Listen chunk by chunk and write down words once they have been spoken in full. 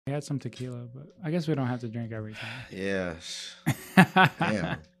We had some tequila, but I guess we don't have to drink every time. Yes.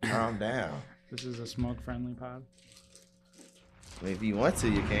 Damn. Calm down. This is a smoke-friendly pod. I mean, if you want to,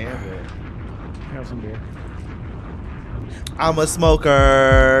 you can. We have some beer. But I'm a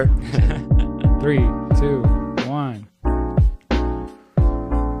smoker. 3, 2, 1.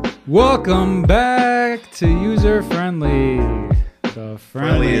 Welcome back to User Friendly, the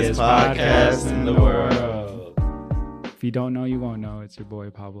friendliest podcast in the world. If you don't know, you won't know. It's your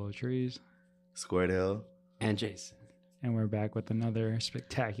boy Pablo Trees. Squared Hill. And Jason. And we're back with another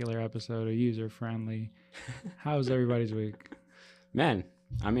spectacular episode of User Friendly. How's everybody's week? Man,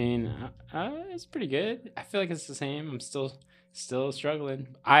 I mean, it's pretty good. I feel like it's the same. I'm still struggling.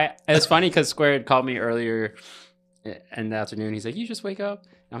 It's funny because Squared called me earlier in the afternoon. He's like, "You just wake up?"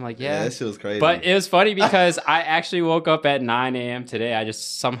 And I'm like, "Yeah." That shit was crazy. But it was funny because I actually woke up at 9 a.m. today. I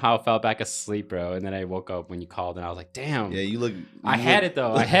just somehow fell back asleep, bro. And then I woke up when you called, and I was like, "Damn." Yeah, you look. I had it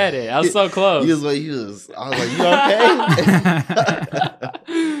though. I had it. I was so close. I was like, you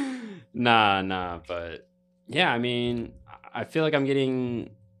okay? Nah. But yeah, I mean, I feel like I'm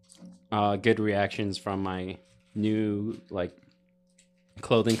getting good reactions from my new like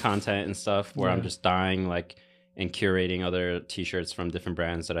clothing content and stuff where I'm just dying like and curating other t-shirts from different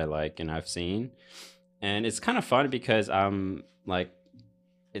brands that I like and I've seen. And it's kind of fun because I'm like,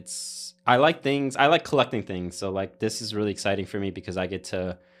 I like collecting things. So like this is really exciting for me because I get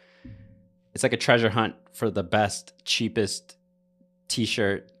to, it's like a treasure hunt for the best, cheapest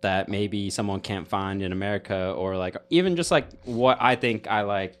t-shirt that maybe someone can't find in America, or like even just like what I think I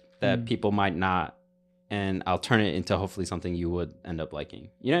like that people might not, and I'll turn it into hopefully something you would end up liking.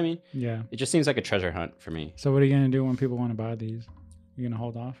 You know what I mean? Yeah. It just seems like a treasure hunt for me. So what are you going to do when people want to buy these? You going to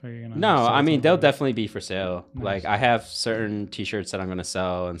hold off? Or are you gonna No, I mean, they'll something? definitely be for sale. Nice. Like I have certain t-shirts that I'm going to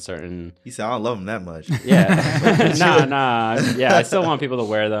sell and certain... He said, I don't love him that much. Yeah. Nah. Yeah, I still want people to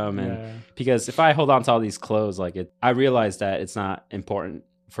wear them. And because if I hold on to all these clothes, like I realize that it's not important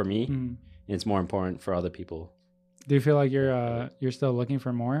for me. And it's more important for other people. Do you feel like you're still looking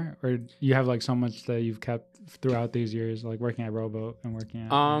for more, or you have like so much that you've kept throughout these years, like working at Rowboat and working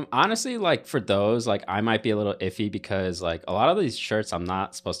at? Honestly, like for those, like I might be a little iffy because like a lot of these shirts I'm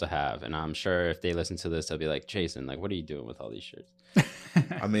not supposed to have, and I'm sure if they listen to this, they'll be like, Jason, like what are you doing with all these shirts?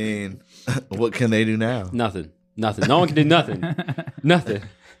 I mean, what can they do now? Nothing. No one can do nothing.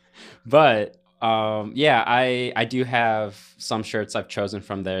 But yeah, I do have some shirts I've chosen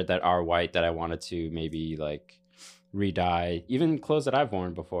from there that are white that I wanted to maybe like re-dye, even clothes that I've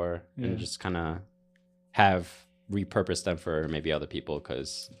worn before, and just kind of have repurposed them for maybe other people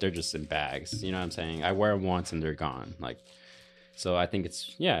because they're just in bags. You know what I'm saying? I wear them once and they're gone. Like, so I think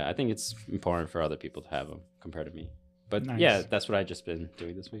it's important for other people to have them compared to me. But yeah, that's what I've just been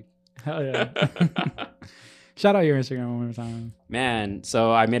doing this week. Hell yeah. Shout out your Instagram one more time. Man,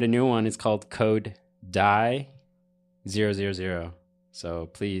 so I made a new one. It's called Code Die 000. So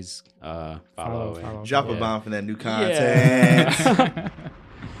please follow. Drop a bomb for that new content.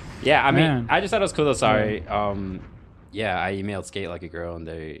 Yeah, I mean, Man. I just thought it was cool though. Sorry. Yeah, I emailed Skate Like a Girl, and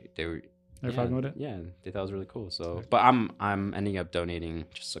they're fucking with it. Yeah, they thought it was really cool. So, but I'm ending up donating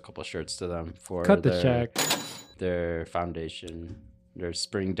just a couple shirts to them for Cut the check. Their foundation, their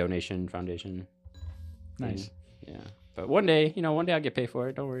spring donation foundation. Nice. Thing. Yeah, but one day I'll get paid for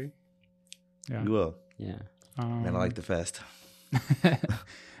it. Don't worry. Yeah. You will. Yeah. Man, I like the fest.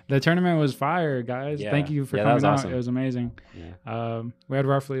 The tournament was fire, guys. Yeah. Thank you for that coming was out. awesome. It was amazing. Yeah. We had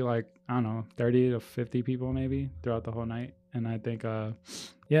roughly like, I don't know, 30 to 50 people maybe throughout the whole night. And I think, it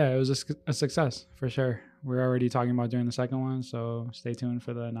was a success for sure. We're already talking about doing the second one, so stay tuned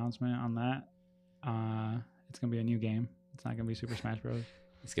for the announcement on that. It's going to be a new game. It's not going to be Super Smash Bros.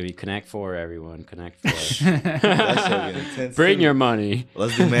 It's gonna be Connect 4, everyone. Connect 4. That shit get intense. Bring too. your money.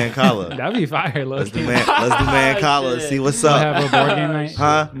 Let's do Mancala. That'd be fire. Let's do Mancala. Shit. See what's We'll up. have a board game night.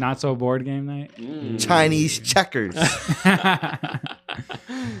 Huh? Not so board game night. Chinese checkers.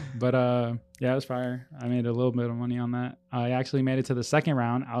 But yeah, it was fire. I made a little bit of money on that. I actually made it to the second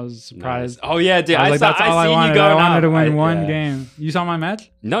round. I was surprised. Nice. Oh yeah, dude. I was like, that's all I wanted. I wanted to win one game. You saw my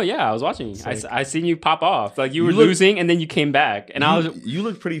match? No, yeah, I was watching. Sick. I seen you pop off. Like you were losing, and then you came back, and I was. You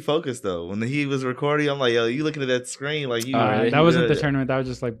looked pretty focused though. When he was recording, I'm like, yo, you looking at that screen like you. That wasn't the tournament. That was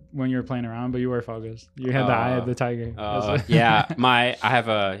just like when you were playing around, but you were focused. You had the eye of the tiger. Yeah, I have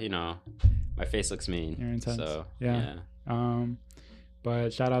a my face looks mean. You're intense. So yeah.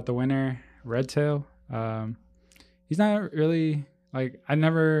 But shout out the winner, Redtail. He's not really like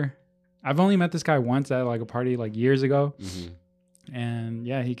I've only met this guy once at like a party like years ago. And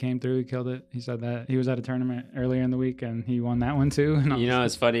yeah, he came through, he killed it. He said that he was at a tournament earlier in the week and he won that one too. And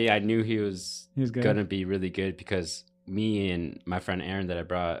it's funny. I knew he was good. gonna be really good because me and my friend Aaron that I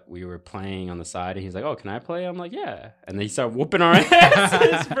brought, we were playing on the side, and he's like, "Oh, can I play?" I'm like, "Yeah," and then he started whooping our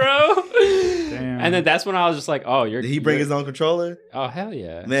asses, bro. Damn. And then that's when I was just like, "Oh, you're." Did he bring his own controller? Oh hell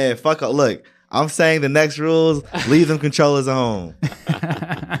yeah, Man, fuck up. Look, I'm saying the next rules: leave them controllers at home.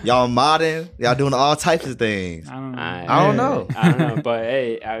 Y'all modding, y'all doing all types of things. I don't know. I don't know. I don't know, but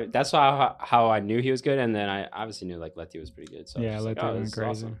hey, that's how I knew he was good, and then I obviously knew like Letty was pretty good. So Yeah, Letty went this is crazy.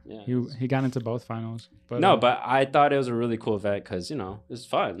 awesome. Yeah, He got into both finals. But no, but I thought it was a really cool event because it was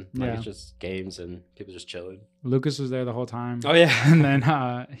fun. Like Yeah. it's just games and people just chilling. Lucas was there the whole time. Oh yeah, And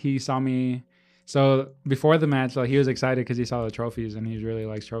then he saw me. So before the match, like he was excited because he saw the trophies and he really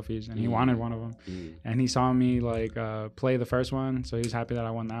likes trophies and he wanted one of them. And he saw me like play the first one, so he was happy that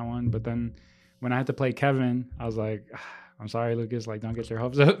I won that one. But then when I had to play Kevin, I was like, I'm sorry, Lucas, like don't get your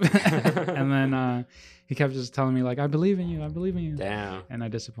hopes up. And then he kept just telling me like, I believe in you. Damn. And I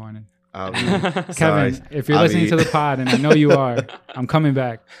disappointed. Sorry. Kevin, if you're listening to the pod, and I know you are, I'm coming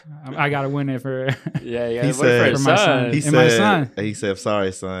back. I gotta win it for. Yeah, He yeah. Wait said- for his For my son. son. He And my son. said, he said,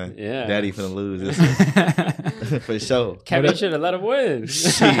 sorry, son. Yeah. Daddy finna lose this one. For sure. Kevin should have let him win.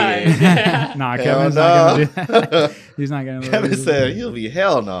 Shit. Yeah. Nah, Hell Kevin's no. not gonna do that. He's not gonna. Kevin lose. said, he'll be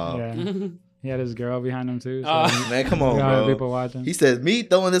hell no. Yeah. He had his girl behind him too. So Oh. Man, come on, got bro. people watching. He said, me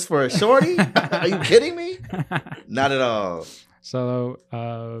throwing this for a shorty? Are you kidding me? Not at all. So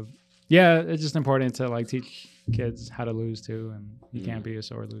yeah, it's just important to like teach kids how to lose too, and you can't be a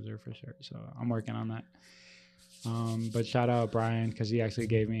sore loser for sure. So I'm working on that. But shout out Brian because he actually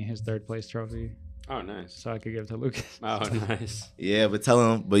gave me his third place trophy, Oh, nice. so I could give to Lucas. Oh, nice. Yeah, but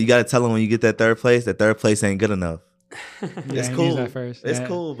you gotta tell him when you get that third place ain't good enough. Yeah, It's he needs cool. that first. It's Yeah.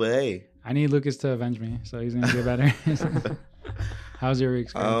 cool, but hey. I need Lucas to avenge me, so he's gonna get better. How's your week?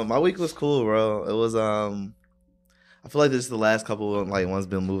 Scott? My week was cool, bro. It was I feel like this is the last couple of like one's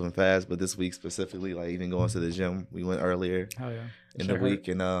been moving fast, but this week specifically, like even going to the gym, we went earlier Hell yeah. in Sure the hurt. week,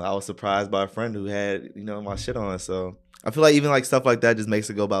 and I was surprised by a friend who had my shit on. So I feel like even like stuff like that just makes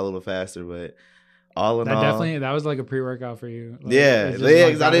it go by a little faster. But all in all, That was like a pre-workout for you. Like, yeah, it's just, yeah. like,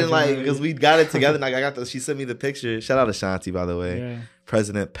 Because I didn't that was like your- because we got it together. And, like she sent me the picture. Shout out to Shanti, by the way. Yeah.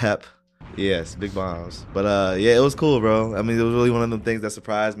 President Pep. Yes, big bombs. But yeah, it was cool, bro. I mean, it was really one of them things that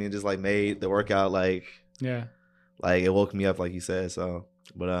surprised me and just like made the workout like it woke me up, like you said. So,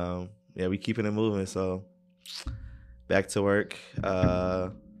 but yeah, we keeping it moving. So back to work. Yeah.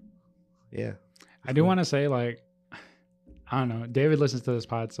 I do want to say, like, I don't know. David listens to this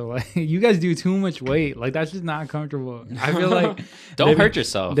pod, so like, you guys do too much weight. Like, that's just not comfortable. I feel like Don't they be- hurt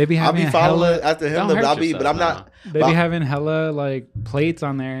yourself. they be I'll having be following hella, after him, Don't though, but hurt I'm not. they be having hella like plates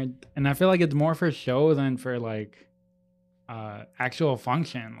on there, and I feel like it's more for show than for like actual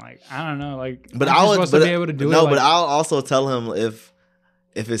function. Like, I don't know. Like, But I'm I just would supposed but, to be able to do no, it. but like, I'll also tell him if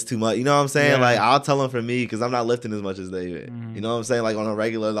it's too much. You know what I'm saying? Yeah. Like I'll tell him for me because I'm not lifting as much as David. Mhm. You know what I'm saying? Like on a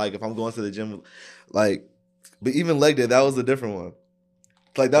regular, like if I'm going to the gym, like, but even leg day, that was a different one.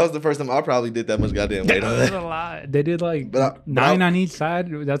 Like that was the first time I probably did that much goddamn weight on that was that. a lot. They did like But I- 9 on each side.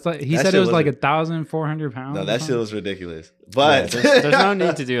 That's like he That said shit it was was like a- 1,400 pounds. No, or that shit something. was ridiculous. Yeah, But there's no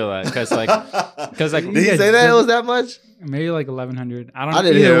need to do that because like did he Yeah, say that it just- was that much? Maybe like 1,100. I don't. I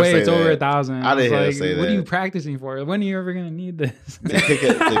didn't Either hear him way, say it's over that. 1,000. I didn't was hear him like, say what are you that. practicing for? When are you ever gonna need this?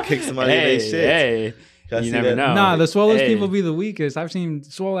 to kick somebody in hey, their shit. hey, Can I you see never that? know. Nah, the swollest Hey. people be the weakest. I've seen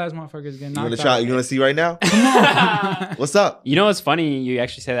swole ass motherfuckers get You knocked wanna try? out. You wanna see right now? What's up? You know what's funny? You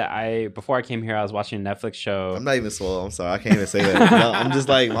actually say that. Before I came here, I was watching a Netflix show. I'm not even swole. I'm sorry. I can't even say that. No, I'm just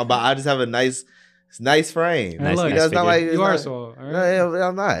like my body. I just have a nice frame. Hey, look, You know, it's not figure. like it's You are not- swole. All No, right? yeah,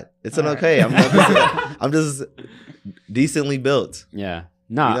 I'm not. It's an All right. okay. I'm just decently built. Yeah,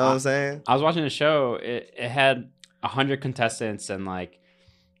 no, You know what I'm saying? I was watching a show. It had 100 contestants and like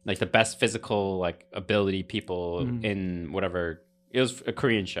the best physical like ability people Mhm. in whatever. It was a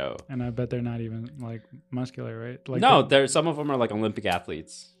Korean show. And I bet they're not even like muscular, right? Like No, the- some of them are like Olympic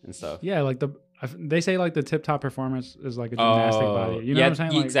athletes and stuff. yeah, like they say like the tip top performance is like a gymnastic body. You know yeah, what I'm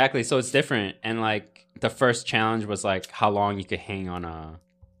saying? Like, exactly. So it's different. And like the first challenge was like how long you could hang on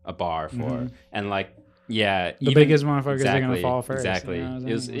a bar for, Mhm. and like yeah, the biggest motherfuckers are gonna fall first. Exactly. You know what I'm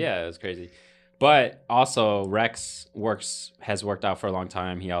It was saying? it was crazy. But also Rex has worked out for a long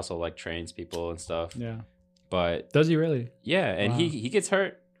time. He also like trains people and stuff. Yeah. But Does he really? yeah, and Wow. he gets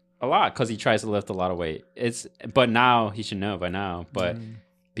hurt a lot because he tries to lift a lot of weight. But now he should know by now. But Mm.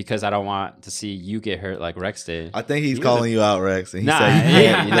 because I don't want to see you get hurt like Rex did. I think he's He was calling you out, Rex. And he Nah, said you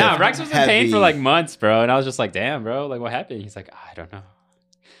yeah, can't nah, lift Rex was in pain for heavy. like months, bro. And I was just like, damn, bro, like what happened? He's like, I don't know.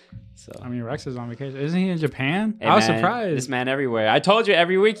 So I mean, Rex is on vacation. Isn't he in Japan? hey, I was man, surprised. This man everywhere. I told you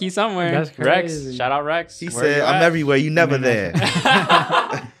every week he's somewhere. That's Rex, crazy. shout out Rex. He Where said, you "I'm at? everywhere. You never I mean,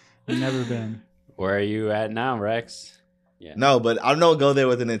 there." Never been. Where are you at now, Rex? Yeah. No, but I don't go there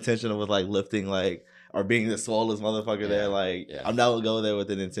with an intention of like lifting like or being the swollest motherfucker there. Like I'm not gonna go there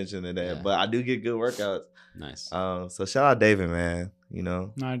with an intention of that. Yeah. But I do get good workouts. Nice. So shout out David, man. You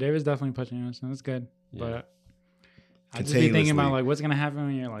know. No, David's definitely pushing us, and that's good. But I just be thinking about like what's gonna happen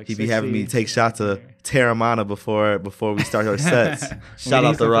when you're like. He be having me take shots of Terramana before we start our sets. Shout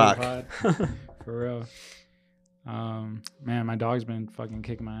out The Rock. For real. Man, my dog's been fucking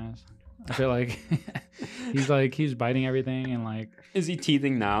kicking my ass. I feel like he's biting everything and like. Is he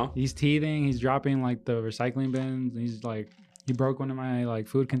teething now? He's teething. He's dropping like the recycling bins. He's like, he broke one of my like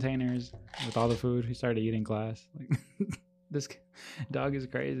food containers with all the food. He started eating glass. Like this dog is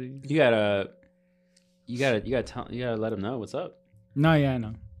crazy. You gotta let him know what's up. No, yeah, I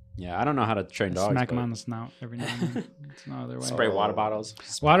know. Yeah, I don't know how to train dogs. Smack him on the snout every now and then. It's no other way. Spray water bottles.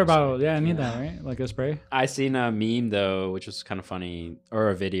 Water bottle. Yeah, I need that, right? Like a spray. I seen a meme though, which was kind of funny, or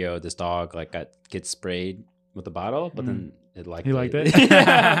a video. This dog like gets sprayed with a bottle, but then it liked he it. liked it.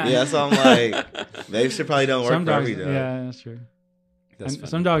 Yeah, so I'm like, they should probably don't work for every dog. Yeah, that's true. And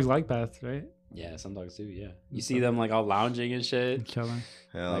some dogs like baths, right? Yeah, some dogs do. Yeah, you see them like all lounging and shit, chilling.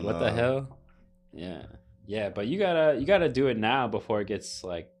 Like what the hell? Yeah, yeah, but you gotta do it now before it gets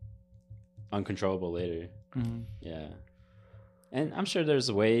like uncontrollable later. Yeah, and I'm sure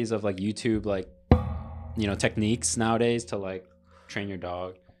there's ways of like YouTube, like techniques nowadays to like train your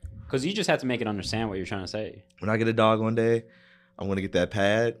dog, because you just have to make it understand what you're trying to say. When I get a dog one day, I'm gonna get that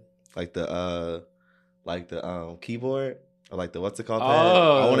pad, like the keyboard. Or like the what's it called? Pad.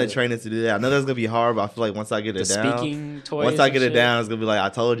 I want to train it to do that. I know that's gonna be hard, but I feel like once I get it down, speaking toys. Once I get it down, it's gonna be like I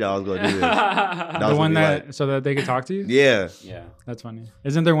told you I was gonna do this. The one that so that they could talk to you. Yeah, that's funny.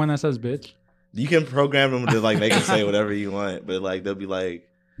 Isn't there one that says bitch? You can program them to like make them say whatever you want, but like they'll be like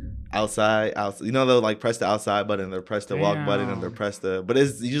outside. They'll like press the outside button, they'll press the walk button, and they'll press the. But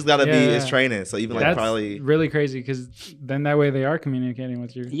you just gotta be. It's training, so even like that's probably really crazy because then that way they are communicating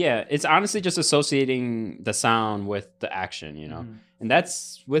with you. Yeah, it's honestly just associating the sound with the action, and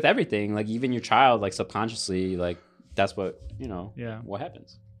that's with everything. Like even your child, like subconsciously, like that's what what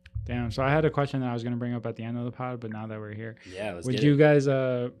happens. Damn. So I had a question that I was going to bring up at the end of the pod, but now that we're here, let's would you guys?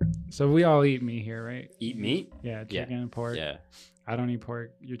 So we all eat meat here, right? Eat meat? Yeah, chicken, pork. Yeah. I don't eat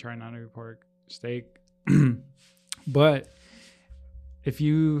pork. You try not to eat pork. Steak. But if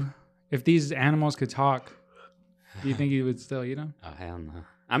these animals could talk, do you think you would still eat them? Oh hell no.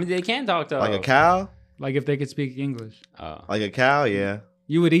 I mean, they can talk though. Like a cow. Like if they could speak English. Oh. Like a cow, yeah.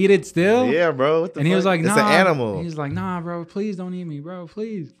 You would eat it still? Yeah, bro. What the fuck? He was like, "Nah." It's an animal. He's like, "Nah, bro. Please don't eat me, bro.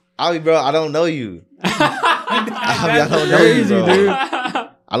 Please." Bro, I don't know you. I don't know you, bro. Dude.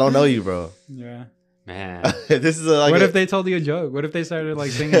 I don't know you, bro. Yeah. Man. This is what if they told you a joke? What if they started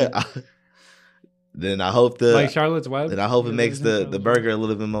like singing? Then I hope like Charlotte's Web. Then I hope it makes the burger a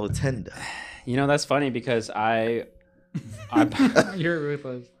little bit more tender. That's funny because You're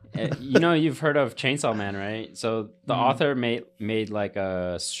ruthless. You've heard of Chainsaw Man, right? So the author made like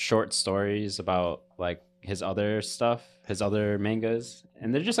short stories about like his other stuff, his other mangas,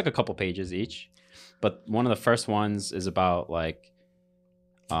 and they're just like a couple pages each. But one of the first ones is about like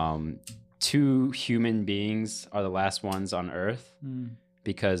two human beings are the last ones on Earth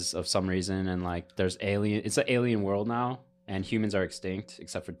because of some reason, and like it's an alien world now, and humans are extinct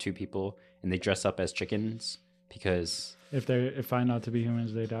except for two people, and they dress up as chickens because if find out to be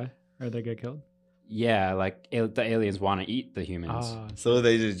humans, they die or they get killed. Yeah, like the aliens want to eat the humans. So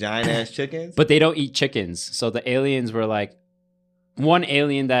they just giant ass chickens? But they don't eat chickens. So the aliens were like, one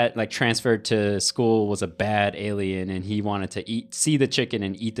alien that like transferred to school was a bad alien, and he wanted to see the chicken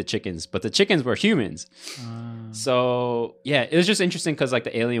and eat the chickens. But the chickens were humans. So yeah, it was just interesting because like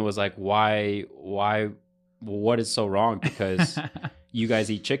the alien was like, why, what is so wrong? Because you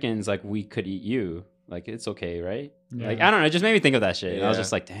guys eat chickens, like we could eat you. Like it's okay, right? Yeah. Like I don't know, it just made me think of that shit. Yeah. I was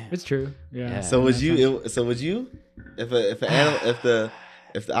just like, damn, it's true. Yeah. So would you? If an animal,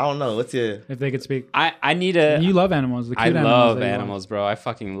 if I don't know, what's your? If they could speak, I need a. You love animals. I love animals, bro. I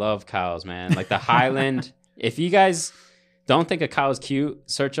fucking love cows, man. Like the Highland. If you guys don't think a cow is cute,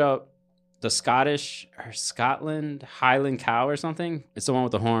 search up the Scotland Highland cow or something. It's the one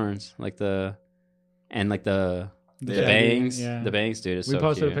with the horns, like the bangs. Yeah. The bangs, dude. We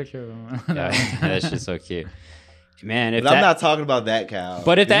posted a picture of them. Yeah, that shit's so cute. Man, I'm not talking about that cow.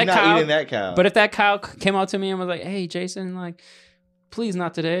 But if that cow, not eating that cow. But if that cow came out to me and was like, "Hey, Jason, like, please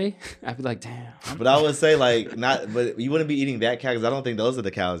not today," I'd be like, "Damn." But I would say like not. But you wouldn't be eating that cow because I don't think those are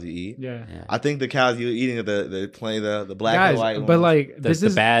the cows you eat. Yeah. I think the cows you're eating are the black and white ones. But like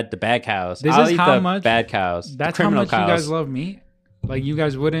the bad cows. This I'll is eat how the much bad cows. That's the how much cows. you guys love meat. Like you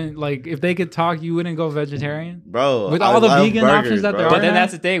guys wouldn't like if they could talk, you wouldn't go vegetarian, bro. With all the vegan options that there are. But then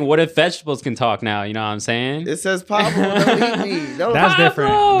that's the thing. What if vegetables can talk now? You know what I'm saying? It says Pablo. Don't eat me. Don't. That's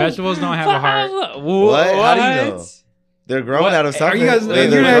different. Vegetables don't have a heart. What? How do you know? They're grown out of something. Are you guys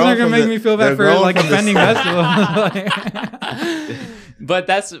are gonna make me feel bad for like offending vegetables? But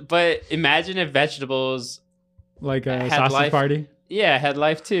imagine if vegetables like a sausage life. Party. Yeah, had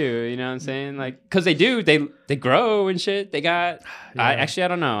life too. You know what I'm saying? Like, cause they do. They grow and shit. They got. Yeah. I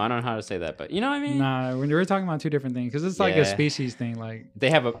don't know. I don't know how to say that, but you know what I mean? Nah, we're talking about two different things because it's like a species thing. Like they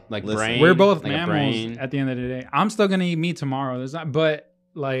have a brain. We're both like mammals at the end of the day. I'm still gonna eat meat tomorrow. There's not, but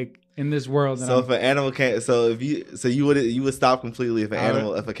like in this world. So if an animal can't, you would stop completely if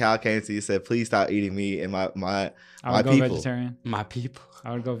if a cow came to you and said, please stop eating meat and my I would go people. Vegetarian. My people.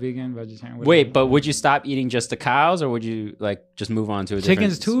 I would go vegan, vegetarian. Wait, but would you stop eating just the cows, or would you like just move on to a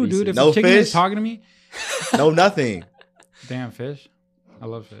chickens too, species? dude? If no chicken fish? is talking to me, no nothing. Damn fish. I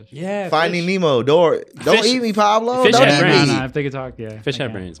love fish. Yeah, Finding Nemo. Don't eat me, Pablo. Fish don't have eat brains. me. Nah, if they could talk, yeah. Fish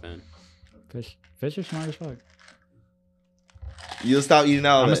have brains, man. Fish are smart as fuck. You'll stop eating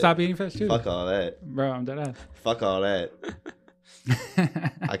all I'm that. gonna stop eating fish too. Fuck all that. Bro, I'm dead ass. Fuck all that.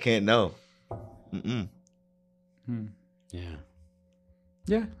 I can't know. Yeah.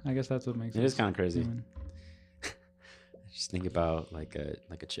 Yeah, I guess that's what makes it is kind of crazy. Human. Just think about like a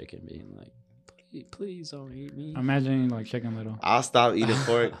chicken being like, please don't eat me. I'm imagining like Chicken Little. I'll stop eating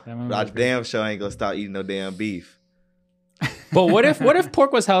pork. But I damn sure ain't gonna stop eating no damn beef. But what if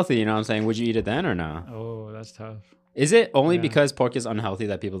pork was healthy? You know what I'm saying? Would you eat it then or no? Oh, that's tough. Is it only because pork is unhealthy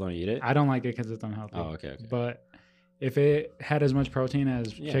that people don't eat it? I don't like it because it's unhealthy. Oh, okay. But if it had as much protein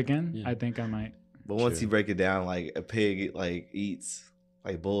as chicken, I think I might. But once you break it down, like a pig like eats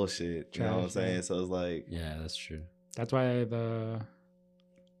like bullshit. You know what I'm saying? So it's like, yeah, that's true. That's why the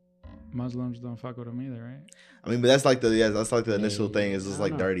Muslims don't fuck with them either, right? I mean, but that's like the initial thing. Is just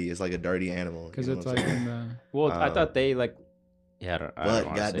like dirty. It's like a dirty animal. Because it's like in the. Well, I thought they like. Yeah, I don't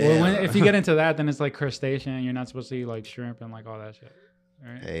want to say. Well, if you get into that, then it's like crustacean. You're not supposed to eat like shrimp and like all that shit.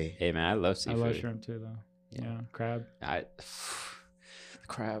 Right? Hey, man, I love seafood. I love shrimp too, though. Yeah, crab.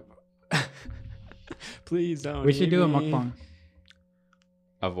 Crab. Please don't. We should do a mukbang.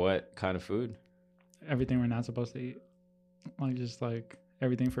 Of what kind of food? Everything we're not supposed to eat. Like just like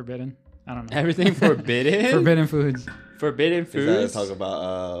everything forbidden. I don't know. Everything forbidden? Forbidden foods. Forbidden foods? Talk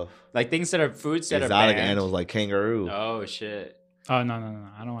about like things that are foods that are exotic banned. animals like kangaroo. Oh shit. Oh no.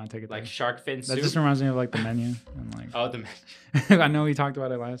 I don't want to take it like there. shark fin soup. That just reminds me of like the menu and like. Oh, the menu. I know we talked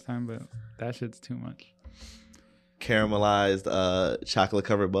about it last time, but that shit's too much. Caramelized chocolate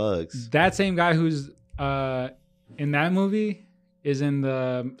covered bugs. That same guy who's in that movie is in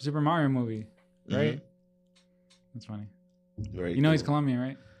the Super Mario movie, right? That's funny. Very you know he's Colombian,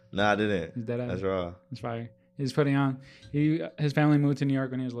 right? No, I didn't. He's dead ass. That's raw. It's fire. He's putting on. His family moved to New York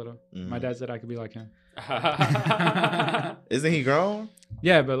when he was little. My dad said I could be like him. Isn't he grown?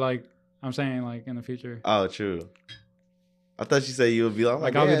 Yeah, but like I'm saying, like in the future. Oh, true. I thought you said you would be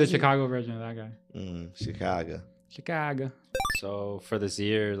like I'll be the Chicago version of that guy. Chicago. So for this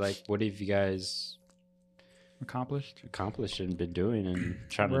year, like, what have you guys accomplished and been doing and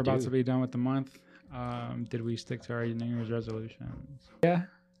trying to do? We're about to be done with the month. Did we stick to our New Year's resolutions? Yeah,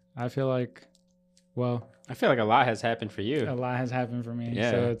 I feel like a lot has happened for you. A lot has happened for me.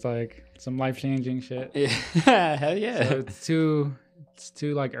 Yeah. So it's like some life-changing shit. Yeah, hell yeah. So it's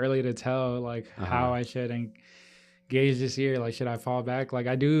too like early to tell like how I should engage this year. Like, should I fall back? Like,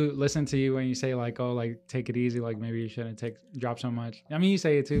 I do listen to you when you say like, oh, like take it easy. Like maybe you shouldn't drop so much. I mean, you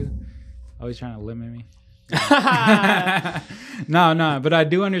say it too. Always trying to limit me. No, but I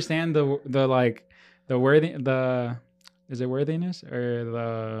do understand is it worthiness or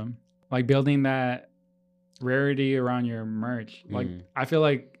the like building that rarity around your merch. Like I feel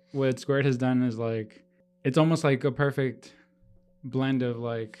like what Squirt has done is like it's almost like a perfect blend of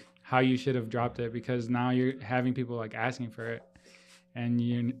like how you should have dropped it, because now you're having people like asking for it and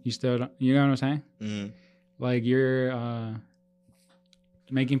you still don't, you know what I'm saying? Like you're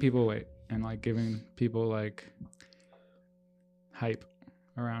making people wait and like giving people like hype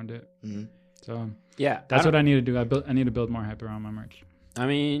around it. So yeah, that's what I need to do. I need to build more hype around my merch. I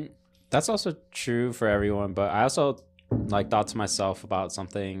mean, that's also true for everyone, but I also like thought to myself about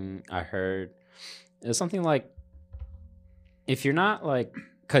something I heard. It was something like, if you're not like,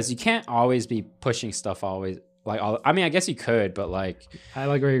 because you can't always be pushing stuff always like all. I mean, I guess you could, but like, I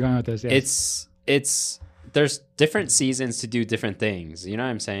like where you're going with this. Yes. It's there's different seasons to do different things. You know what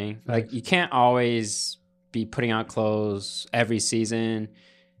I'm saying? Like you can't always be putting out clothes every season.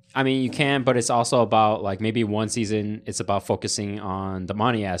 I mean, you can, but it's also about like maybe one season it's about focusing on the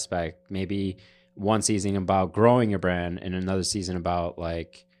money aspect. Maybe one season about growing your brand and another season about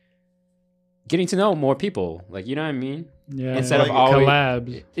like getting to know more people. Like, you know what I mean? Yeah. Instead like of always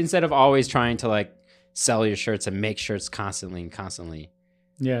collabs. Instead of always trying to like sell your shirts and make shirts constantly.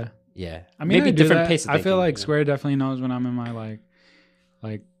 Yeah. Yeah. I mean, maybe different pace. I feel like Square definitely knows when I'm in my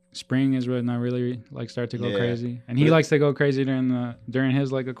like spring is when I really like start to go crazy, and he likes to go crazy during his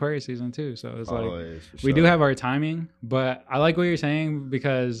like Aquarius season too. So it's like we do have our timing, but I like what you're saying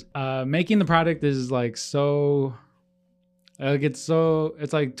because making the product is like so like it's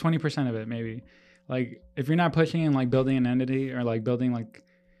like 20% of it maybe. Like if you're not pushing and like building an entity or like building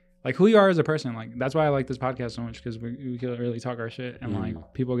like who you are as a person, like that's why I like this podcast so much because we can really talk our shit and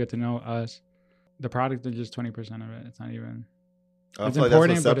like people get to know us. The product is just 20% of it. It's not even. I feel like that's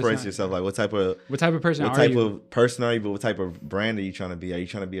what separates yourself. Like what type of person are you? What type of person are you? But what type of brand are you trying to be? Are you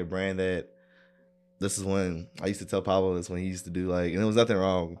trying to be a brand that? This is when I used to tell Pablo this when he used to do like, and there was nothing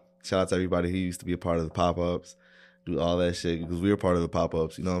wrong. Shout out to everybody who used to be a part of the pop ups, do all that shit because we were part of the pop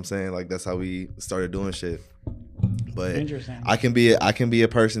ups. You know what I'm saying? Like that's how we started doing shit. But I can be a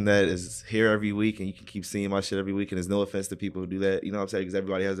person that is here every week and you can keep seeing my shit every week. And there's no offense to people who do that. You know what I'm saying? Because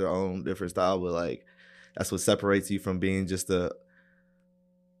everybody has their own different style. But like that's what separates you from being just a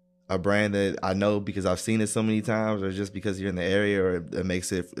brand that I know because I've seen it so many times, or just because you're in the area, or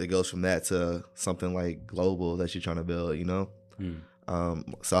it goes from that to something like global that you're trying to build, you know?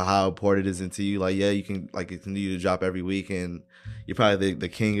 So how important it is into you, like, yeah, you can like continue to drop every week and you're probably the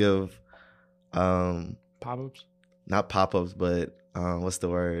king of pop-ups? Not pop-ups, but what's the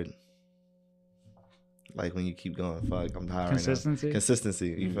word? Like when you keep going, fuck, I'm tired right now. Consistency,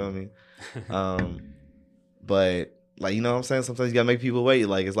 you feel me? But like, you know what I'm saying? Sometimes you gotta make people wait.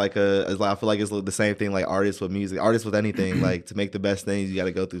 Like I feel like it's the same thing like artists with music, artists with anything. Like to make the best things, you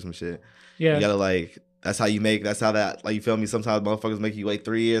gotta go through some shit. Yeah. You gotta like that's how you like you feel me? Sometimes motherfuckers make you wait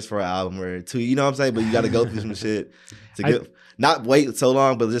 3 years for an album or 2, you know what I'm saying? But you gotta go through some shit to not wait so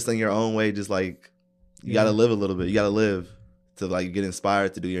long, but just in your own way, just like you gotta live a little bit. You gotta live to like get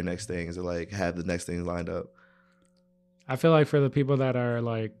inspired to do your next things or like have the next things lined up. I feel like for the people that are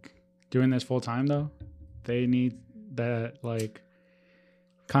like doing this full time though, they need that like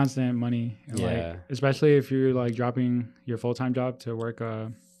constant money. And, like, especially if you're like dropping your full time job to work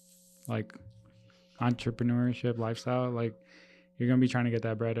like entrepreneurship lifestyle, like you're gonna be trying to get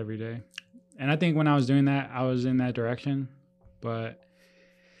that bread every day. And I think when I was doing that, I was in that direction. But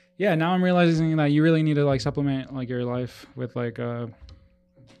yeah, now I'm realizing that you really need to like supplement like your life with like a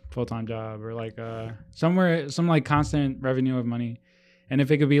full-time job or like some like constant revenue of money. And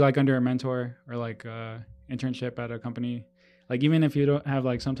if it could be like under a mentor or like internship at a company, like even if you don't have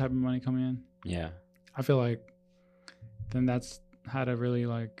like some type of money coming in, yeah, I feel like then that's how to really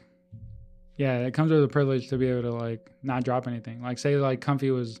like, yeah, it comes with a privilege to be able to like not drop anything. Like say like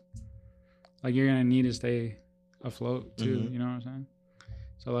Comfy was like, you're gonna need to stay afloat too. You know what I'm saying?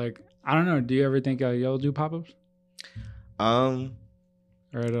 So like, I don't know. Do you ever think you'll do pop-ups? Or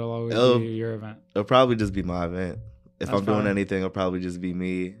it'll always be your event? It'll probably just be my event. If I'm doing anything, it'll probably just be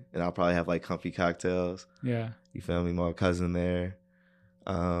me, and I'll probably have like Comfy cocktails. Yeah. You feel me? My cousin there.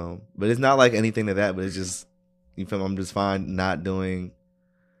 But it's not like anything to that, but it's just, you feel me? I'm just fine not doing.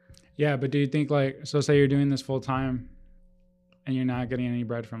 Yeah, but do you think like, so say you're doing this full time and you're not getting any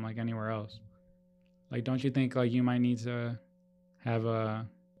bread from like anywhere else? Like, don't you think like you might need to have or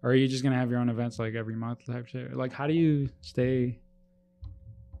are you just going to have your own events like every month type shit? Like, how do you stay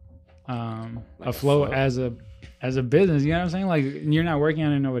afloat as a business? You know what I'm saying? Like, you're not working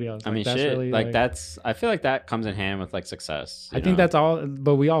on it, nobody else. I mean, that's shit. Really, like that's, I feel like that comes in hand with like success. I think that's all,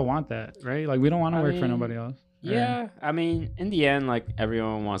 but we all want that, right? Like, we don't want to work for nobody else. Yeah. I mean, in the end, like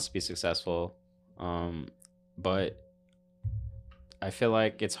everyone wants to be successful. But I feel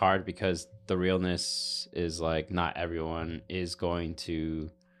like it's hard because the realness is like not everyone is going to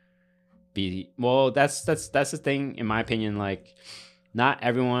be, well, that's the thing in my opinion. Like not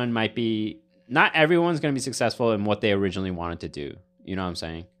everyone's going to be successful in what they originally wanted to do. You know what I'm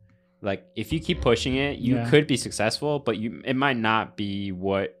saying? Like if you keep pushing it, you could be successful, but it might not be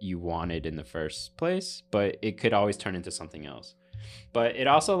what you wanted in the first place, but it could always turn into something else. But it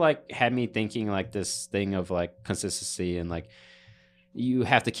also like had me thinking like this thing of like consistency and like you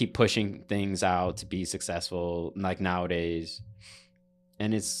have to keep pushing things out to be successful like nowadays.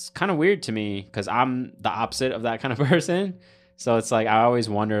 And it's kind of weird to me because I'm the opposite of that kind of person. So it's like I always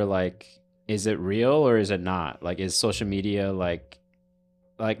wonder like, is it real or is it not? Like is social media like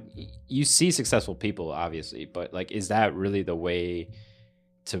you see successful people obviously, but like is that really the way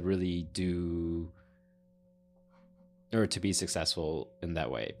to really do or to be successful in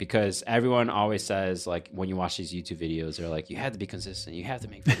that way, because everyone always says, like, when you watch these YouTube videos, they're like, you have to be consistent, you have to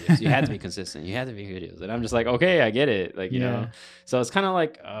make videos, you have to be consistent, you have to make videos. And I'm just like, okay, I get it. Like, you know, so it's kind of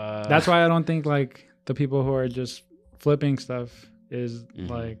like, that's why I don't think like the people who are just flipping stuff is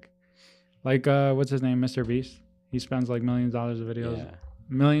like what's his name? Mr. Beast. He spends like millions of dollars of videos,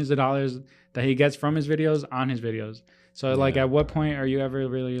 millions of dollars that he gets from his videos on his videos. So like, at what point are you ever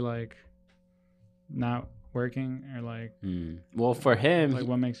really like not working, or like well, for him, like,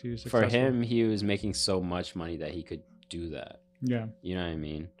 what makes you successful? For him, he was making so much money that he could do that. Yeah, you know what I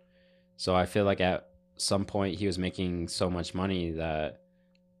mean? So I feel like at some point he was making so much money that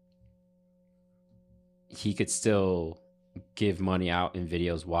he could still give money out in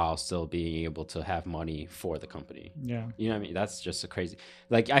videos while still being able to have money for the company. Yeah, you know what I mean? That's just a crazy,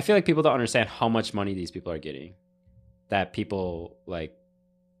 like, I feel like people don't understand how much money these people are getting, that people like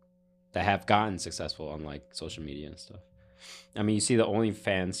that have gotten successful on like social media and stuff. I mean, you see the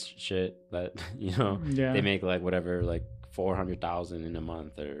OnlyFans shit that, you know, they make like whatever, like 400,000 in a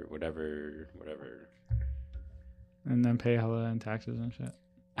month or whatever. And then pay hella in taxes and shit.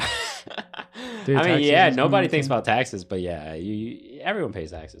 Dude, I mean, yeah, nobody thinks about taxes, but yeah, everyone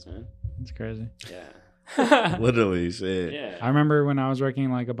pays taxes, man. It's crazy. Yeah. Literally, shit. Yeah. I remember when I was working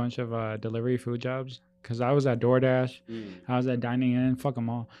like a bunch of delivery food jobs. Because I was at DoorDash, I was at Dining In, fuck them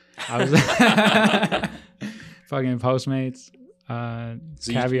all. I was fucking Postmates,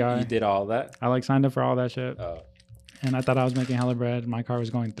 so Caviar. You did all that? I like signed up for all that shit. Oh. And I thought I was making hella bread. My car was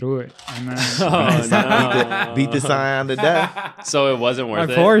going through it. And then beat the Scion to death. So it wasn't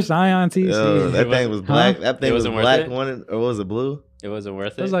worth it? Poor Scion TC. Yo, that thing was black. That thing was black, or was it blue? It wasn't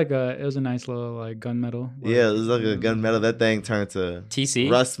worth it? It was like it was a nice little like gunmetal. Yeah, it was like a gunmetal. That thing turned to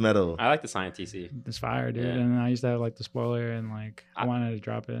TC? Rust metal. I like the Scion TC. It's fire, dude. Yeah. And I used to have like the spoiler, and like I wanted to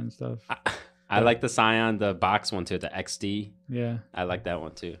drop it and stuff. I like the Scion, the box one too, the XD. Yeah. I like that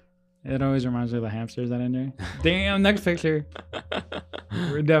one too. It always reminds me of the hamsters that in there. Damn, next picture.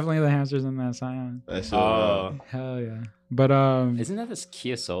 We're definitely the hamsters in that Scion. That's hell yeah. But isn't that this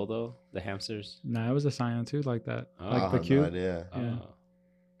Kia Soul though? The hamsters? Nah, it was a Scion too, like that. Oh, like the Q. No idea. Yeah.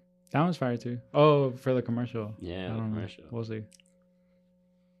 That one's fire too. Oh, for the commercial. Yeah, the commercial. We'll see.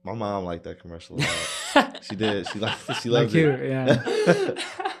 My mom liked that commercial a lot. She did. She loved cute, it. Yeah.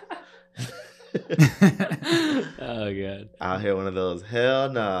 Oh god. I'll hear one of those. Hell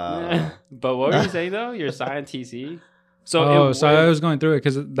no. Nah. But what were you saying though? Your Scion TC? So I was going through it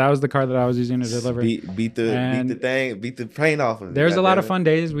because that was the car that I was using to deliver. Beat the paint off of it. There's a lot of fun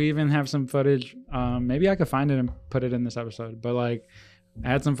days. We even have some footage. Maybe I could find it and put it in this episode. But like, I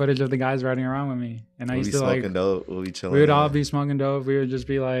had some footage of the guys riding around with me, and I used to like smoking dope. We'll be chilling. We would all be smoking dope. We would just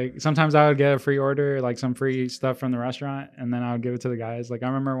be like, sometimes I would get a free order, like some free stuff from the restaurant, and then I would give it to the guys. Like I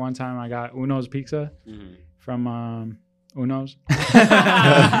remember one time I got Uno's pizza from Uno's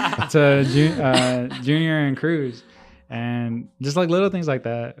to Junior and Cruz, and just like little things like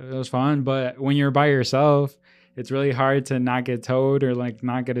that. It was fun, but when you're by yourself, it's really hard to not get towed or like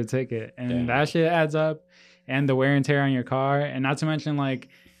not get a ticket, and that shit adds up. And the wear and tear on your car, and not to mention like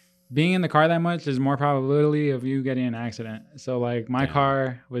being in the car that much is more probability of you getting an accident. So like my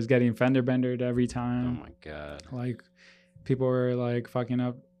car was getting fender bendered every time. Oh my god! Like people were like fucking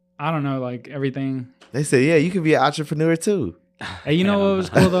up. I don't know, like everything. They say, yeah, you could be an entrepreneur too. Hey, you know what was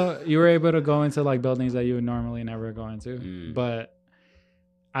cool though? You were able to go into like buildings that you would normally never go into, but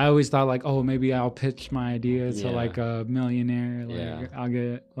I always thought like, oh, maybe I'll pitch my idea to like a millionaire. Like I'll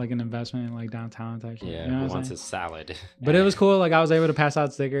get like an investment in like downtown type shit. Yeah, you know who wants a salad? But it was cool. Like I was able to pass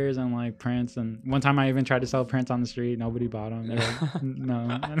out stickers and like prints. And one time I even tried to sell prints on the street. Nobody bought them. They're like,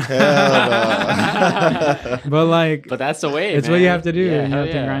 no. But that's the way. It's man. what you have to do. Yeah, you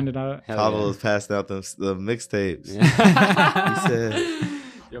have to grind it out. Pablo was passing out the mixtapes. Yeah. He said,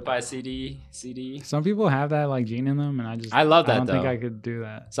 "You'll buy a CD." Some people have that like gene in them, and I love that. I don't think I could do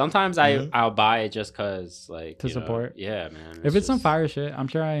that. Sometimes I'll buy it just cause like to support. Yeah, man. If it's some fire shit, I'm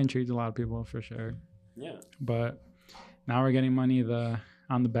sure I intrigued a lot of people for sure. Yeah. But now we're getting money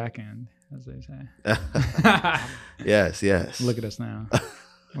on the back end, as they say. Yes. Look at us now.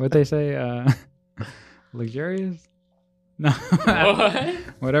 What they say? Luxurious. No. What?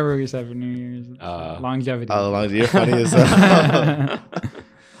 Whatever we said for New Year's. Longevity. Oh, longevity. Funny as hell.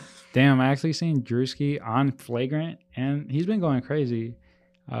 Damn, I actually seen Drewski on Flagrant, and he's been going crazy.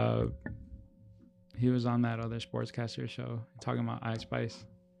 He was on that other sportscaster show talking about Ice Spice.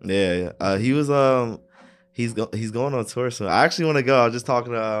 Yeah. He was he's going on tour soon. I actually want to go. I was just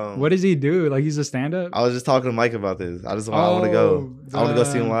talking to what does he do? Like he's a stand-up? I was just talking to Mike about this. I want to go. I want to go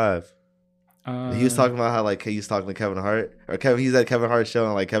see him live. He was talking about how like he was talking to Kevin Hart, or he's at Kevin Hart's show,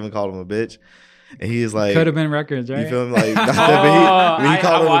 and like Kevin called him a bitch. And he was like, could have been records, right? You feel me? Like, when he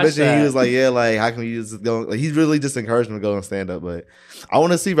called him a bitch, and he was like, yeah, like, how can you just go? Like, he's really just encouraged him to go and stand up. But I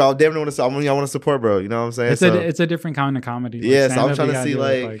want to see, bro. I damn want to see. I want to support, bro. You know what I'm saying? It's a different kind of comedy. Yeah, so I'm trying to see,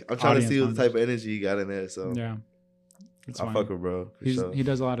 I'm trying to see what type of energy you got in there. So yeah, I'll fuck with bro. He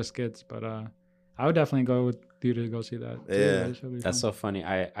does a lot of skits, but I would definitely go with you to go see that. Yeah, that's so funny.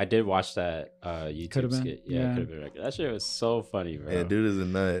 I did watch that YouTube skit. Yeah, could have been record. That shit was so funny, bro. Yeah, dude is a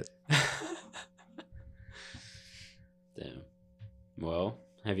nut. Damn. Well,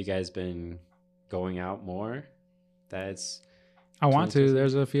 have you guys been going out more? I want to.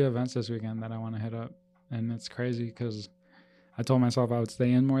 There's a few events this weekend that I want to hit up, and it's crazy because I told myself I would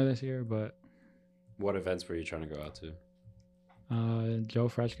stay in more this year, but. What events were you trying to go out to? Joe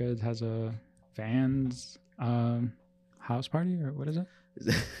Freshgoods has a Vans house party, or what is it?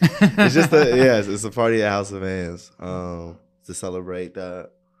 It's just it's a party at House of Vans to celebrate the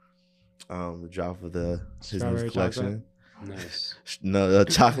drop of his new collection. Chocolate. Nice. No,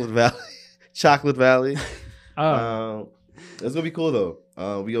 Chocolate Valley. Chocolate Valley. It's gonna be cool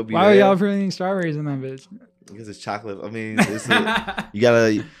though. We gonna be. Why are y'all putting strawberries in that bitch? Because it's chocolate. I mean, you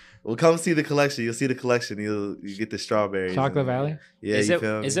gotta. Well, come see the collection. You'll see the collection. You get the strawberries. Chocolate Valley. Yeah,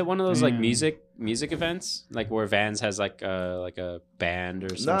 is it one of those like music events, like where Vans has like a band or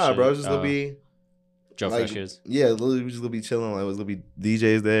something? Nah, bro, it's just gonna be Joe Freshgoods. Yeah, we're just gonna be chilling. Like, it's gonna be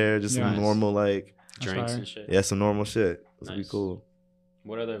DJs there, just some normal like drinks and shit. Yeah, some normal shit. It's gonna be cool.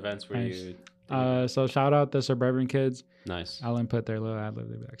 What other events were you? So shout out the Suburban Kids. Nice. I'll input their little ad lib.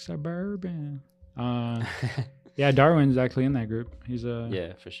 They'll be like Suburban. Yeah, Darwin's actually in that group. He's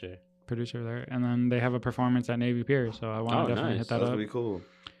a for sure producer there, and then they have a performance at Navy Pier, so I want to definitely hit that up. That'd be cool.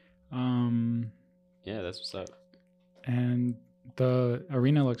 Yeah, that's what's up. And the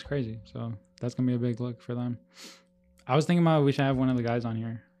arena looks crazy, so that's gonna be a big look for them. I was thinking about we should have one of the guys on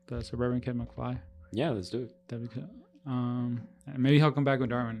here, the Suburban Kid McFly. Yeah, let's do it. That'd be cool. Maybe he'll come back with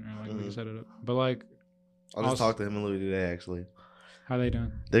Darwin, or like we can set it up. But like, I'll just talk to him and Louis today. Actually, how they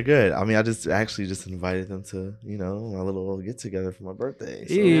doing? They're good. I mean, I just invited them to my little get together for my birthday.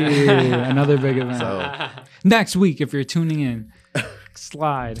 So. Another big event. So next week, if you're tuning in.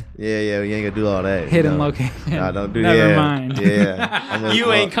 Slide. Yeah, we ain't gonna do all that. Hidden location. Nah, don't do Never mind. Yeah.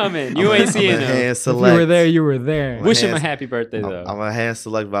 You ain't coming. You ain't seeing him. If you were there, you were there. Wish him a happy birthday, though. I'm a hand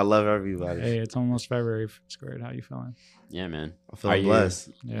select, but I love everybody. Hey, it's almost February. Squared. How you feeling? Yeah, man. I'm feeling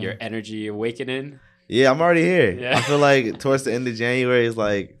blessed. Your energy awakening? Yeah, I'm already here. Yeah. I feel like towards the end of January is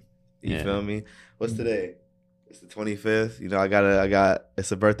like, you feel me? What's today? It's the 25th. You know, I got.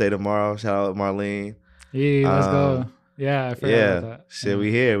 It's a birthday tomorrow. Shout out Marlene. Yeah, let's go. Yeah, I forgot about that. Shit,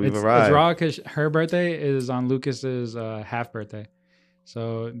 we here. We've arrived. It's raw because her birthday is on Lucas's half birthday.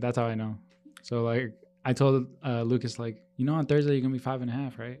 So that's how I know. So like I told Lucas, like, on Thursday you're gonna be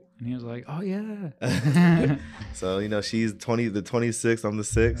 5.5, right? And he was like, oh yeah. So she's the 26th, I'm the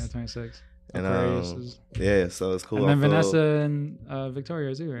 6th. Yeah, 26. And so it's cool. And then Vanessa and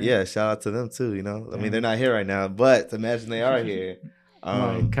Victoria too, right? Yeah, shout out to them too. I mean, they're not here right now, but imagine they are here.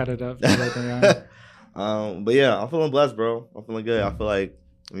 Cut it up. Like they are. But yeah, I'm feeling blessed, bro. I'm feeling good. I feel like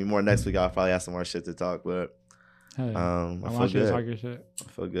more next week. I'll probably have some more shit to talk, but I feel want you good. to talk your shit.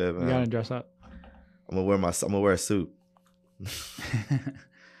 I feel good, man. You gotta dress up. I'm gonna wear a suit.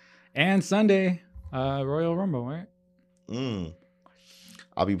 And Sunday, Royal Rumble, right?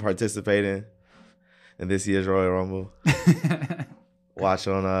 I'll be participating in this year's Royal Rumble. Watch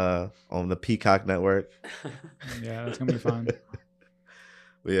on the Peacock Network. Yeah, that's gonna be fun.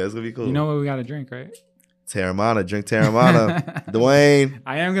 But yeah, it's gonna be cool. You know what we gotta drink, right? Terramana. Drink Terramana. Dwayne.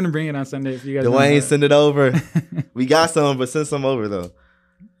 I am gonna bring it on Sunday if you guys. Dwayne, send it over. We got some, but send some over though.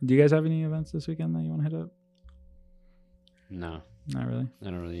 Do you guys have any events this weekend that you want to hit up? No, not really. I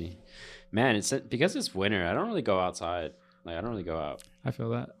don't really. Man, it's because it's winter. I don't really go outside. Like I don't really go out. I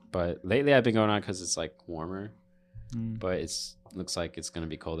feel that. But lately I've been going out because it's like warmer. But looks like it's gonna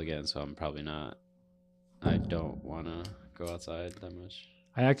be cold again, so I'm probably not. I don't want to go outside that much.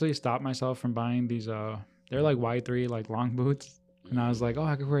 I actually stopped myself from buying these. They're like Y3 like long boots, and I was like, oh,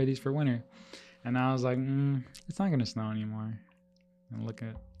 I could wear these for winter. And I was like, it's not gonna snow anymore. And look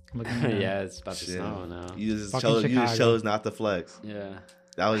at yeah, it's about to snow now. You just chose not to flex. Yeah,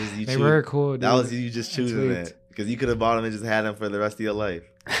 that was just you. They were cool. Dude. That was you just choosing it because you could have bought them and just had them for the rest of your life.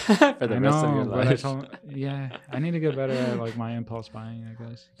 For the rest of your life. I need to get better at like my impulse buying, I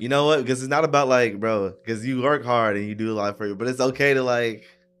guess. You know what? Because it's not about like, bro, because you work hard and you do a lot for you, but it's okay to like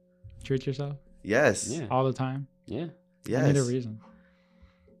treat yourself. Yes. Yeah. All the time. Yeah. Yes. I need a reason.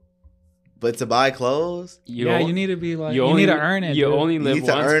 But to buy clothes, you need to be like you need to earn it. You only live once. You need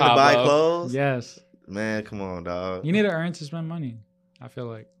to earn to buy clothes. Yes. Man, come on, dog. You need to earn to spend money. I feel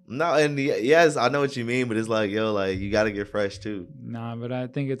like. No, and yes, I know what you mean, but it's like, yo, like you got to get fresh too. Nah, but I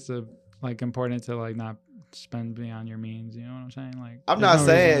think it's important to like not spend beyond your means. You know what I'm saying? Like, I'm not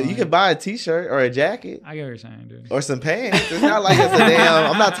saying you can buy a T-shirt or a jacket. I get what you're saying, dude. Or some pants. It's not like it's a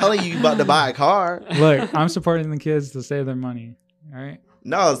damn. I'm not telling you about to buy a car. Look, I'm supporting the kids to save their money. All right.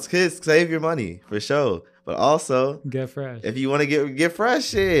 No, it's kids, save your money for sure. But also get fresh. If you want to get fresh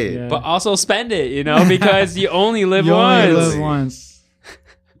shit. Yeah. But also spend it, you know, because you only live once. Only live once.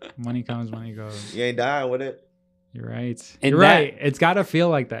 Money comes, money goes. You ain't dying with it. You're right. And you're right. It's got to feel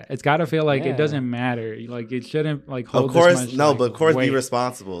like that. It's got to feel like it doesn't matter. Like it shouldn't like hold of course, this much, no, like, but of course weight. Be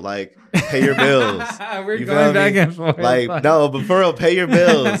responsible. Like pay your bills. We're you going back and forth. Like no, but for real, pay your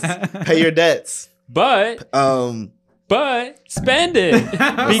bills. Pay your debts. But spend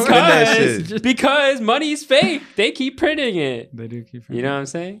it because money's fake. They keep printing it. They do keep printing. You know what I'm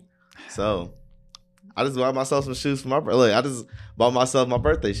saying? So I just bought myself some shoes for my birthday. Look, I just bought myself my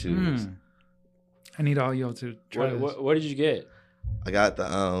birthday shoes. I need all y'all to try what did you get? I got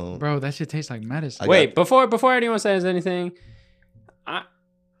the Bro, that shit tastes like medicine. Wait, before anyone says anything,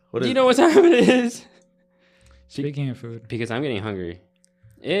 do you know what time it is? Speaking of food, because I'm getting hungry.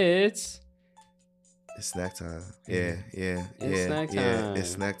 It's snack time. Yeah. It's snack time. Yeah, it's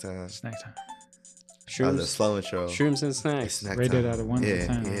snack time. Snack time. That was a slow intro. Shrooms and snacks. It's snack Rated time. out of 1 to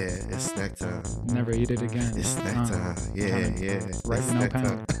 10. Yeah, it's snack time. Never eat it again. It's snack time. Yeah. Right, no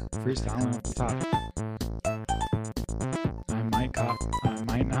pen. Freestyling off the top. I might cop. I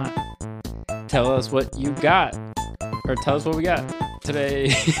might not. Tell us what you got. Or tell us what we got today.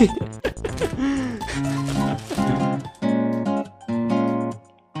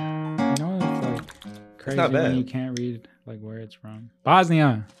 Crazy when you can't read like where it's from.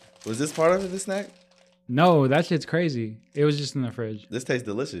 Bosnia. Was this part of the snack? No, that shit's crazy. It was just in the fridge. This tastes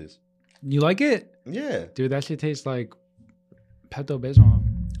delicious. You like it? Yeah. Dude, that shit tastes like Pepto-Bismol.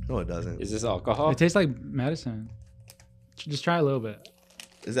 No, it doesn't. Is this alcohol? It tastes like medicine. Just try a little bit.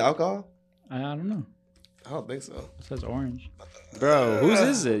 Is it alcohol? I don't know. I don't think so. It says orange. Bro, whose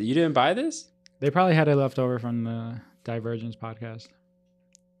is it? You didn't buy this? They probably had it left over from the Divergence podcast.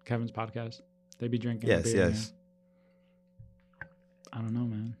 Kevin's podcast. They be drinking. Yes. Here. I don't know,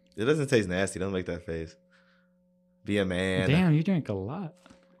 man. It doesn't taste nasty. Don't make that face. Be a man. Damn, you drink a lot.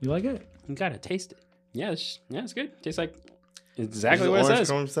 You like it? You gotta taste it. Yeah, it's good. Tastes like exactly what it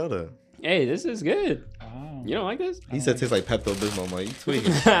says. Orange soda. Hey, this is good. Wow. You don't like this? He said it tastes like Pepto-Bismol, man. You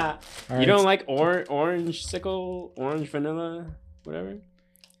tweaking. You don't like orange sickle, orange vanilla, whatever?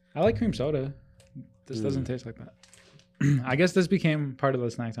 I like cream soda. This doesn't taste like that. I guess this became part of the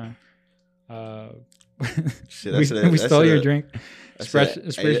snack time. Shit, we stole your drink.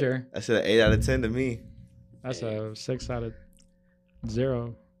 Sprecher. I said an 8 out of 10 to me. That's a 6 out of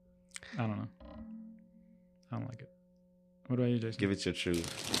 0. I don't know. I don't like it. What about you, Jason? Give it your truth.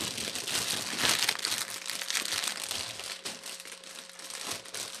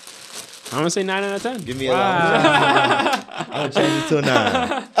 I'm gonna say 9 out of 10. Give me a lot. I'm gonna change it to a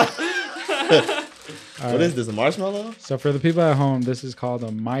 9. What is this? A marshmallow? So for the people at home, this is called a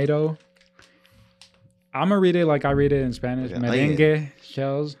Mito. I'm gonna read it like I read it in Spanish. Merengue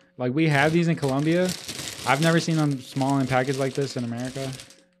shells. Like we have these in Colombia. I've never seen them small in package like this in America,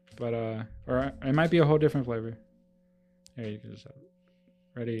 but or it might be a whole different flavor. Here you can just have it.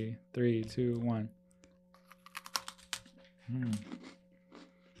 Ready? 3, 2, 1.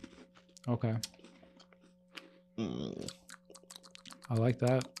 Okay. I like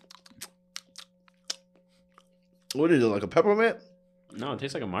that. What is it, like a peppermint? No, it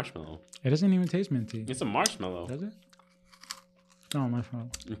tastes like a marshmallow. It doesn't even taste minty. It's a marshmallow. Does it? No, marshmallow.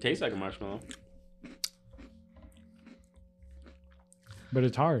 It tastes like a marshmallow. But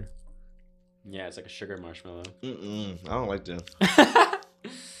it's hard. Yeah, it's like a sugar marshmallow. I don't like them.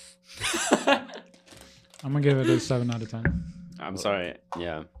 I'm gonna give it a 7 out of 10. I'm sorry.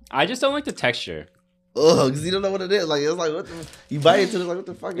 Yeah, I just don't like the texture. Ugh, because you don't know what it is. Like it's like what the, you bite into it, like what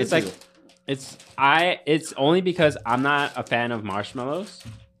the fuck it's is like, it? It's only because I'm not a fan of marshmallows,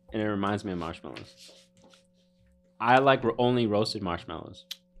 and it reminds me of marshmallows. I like only roasted marshmallows.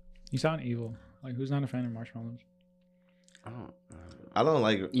 You sound evil. Like who's not a fan of marshmallows? I don't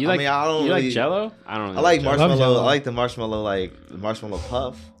like. You like? I don't. You really, like Jello? I don't. Really I like marshmallow. Jello. I like the marshmallow, like the marshmallow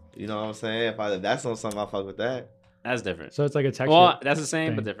puff. You know what I'm saying? If that's on something, I fuck with that. That's different. So it's like a texture. Well, that's the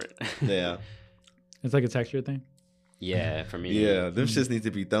same, thing. but different. Yeah. It's like a texture thing. Yeah, for me. Yeah, them shits need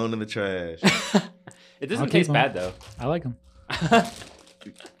to be thrown in the trash. It doesn't taste bad though. I like them.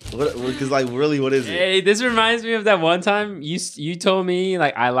 Because like really, what is it? Hey, this reminds me of that one time you told me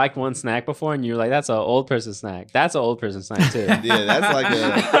like I liked one snack before, and you were like, "That's an old person snack." That's an old person snack too. Yeah, that's like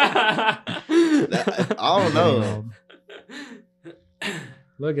a. I don't know.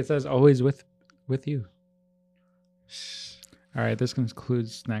 Look, it says always with you. All right, this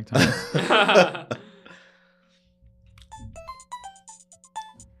concludes snack time.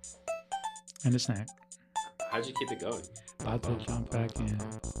 And a snack. How'd you keep it going? About to jump back in.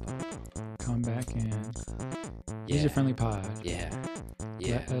 Come back in. Use your friendly pod. Yeah.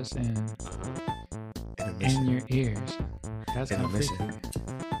 Let us in. Intermission. In your ears. That's kind of freaky.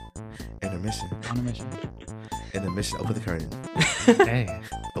 Intermission. On a mission. Intermission. Open the curtain. Hey.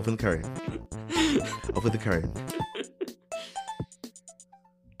 Open the curtain. Open the curtain.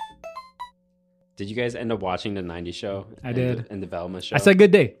 Did you guys end up watching the 90s show? I did. And the Velma show? I said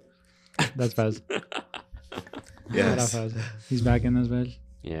good day. That's Fez. Yes. Fez. He's back in this bitch.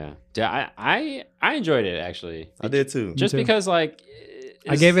 Yeah. I enjoyed it, actually. I did too. Just too. because, like...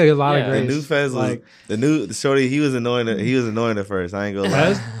 I gave it a lot of grace. The new Fez was... Like, the shorty, he was annoying at first. I ain't gonna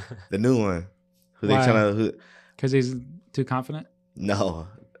lie. Fez? The new one. Who Why? they trying to... Because he's too confident? No.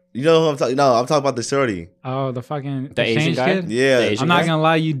 You know who I'm talking... No, I'm talking about the shorty. Oh, the fucking... The Asian exchange guy? kid? Yeah. The Asian I'm not guy? going to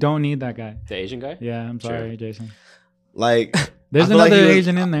lie. You don't need that guy. The Asian guy? Yeah, I'm sorry, Sure. Jason. Like... There's I feel like another he was-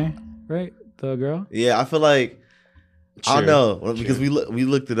 Asian in there, right? The girl? Yeah, I feel like... I don't know. True. Because we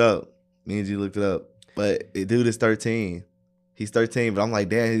looked it up. Me and you looked it up. But the dude is 13. He's 13, but I'm like,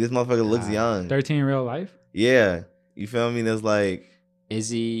 damn, this motherfucker looks young. 13 in real life? Yeah. You feel me? That's like... Is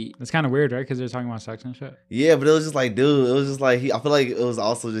he... It's kind of weird, right? Because they're talking about sex and shit. Yeah, but it was just like, dude, it was just like, I feel like it was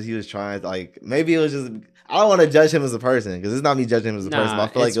also just, he was trying to, like, maybe it was just, I don't want to judge him as a person, because it's not me judging him as a person, but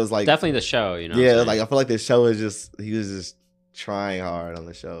I feel like it's it was like, definitely the show, you know? yeah, what I'm like, saying? I feel like the show is just, he was just trying hard on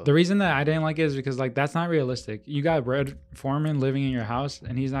the show. The reason that I didn't like it is because, like, that's not realistic. You got Red Foreman living in your house,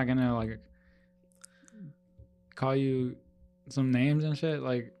 and he's not going to, like, call you some names and shit.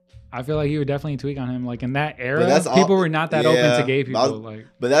 Like, I feel like he would definitely tweak on him. Like, in that era, people were not that open to gay people.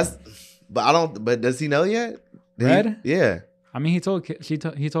 But does he know yet? Red? Yeah. I mean, he told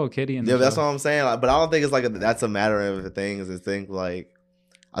Kitty in the Yeah, that's show. what I'm saying. Like, but I don't think it's like that's a matter of a thing. Is a thing like,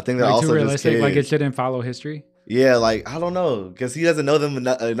 I think they're Like, also too just realistic. kids. Like, it shouldn't follow history. Yeah, like I don't know, because he doesn't know them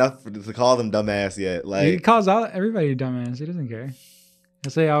enough to call them dumbass yet. Like He calls out everybody dumbass. He doesn't care.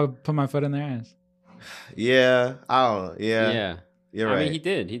 He'll say, "I'll put my foot in their ass." yeah, I don't know. Yeah, Yeah. you're right. I mean, he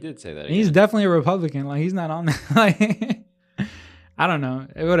did say that. And he's definitely a Republican. Like, he's not on that. Like, I don't know.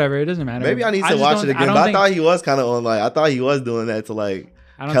 Whatever. It doesn't matter. Maybe I need to just watch don't- it again. don't But I think- thought he was kind of on like I thought he was doing that to like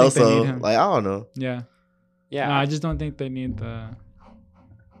I don't think they need Kelso. him. Like I don't know. Yeah. Yeah. No, I just don't think they need the.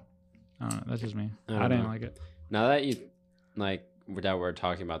 I don't know. That's just me. I I don't didn't know. like it. Now that you, like, that we're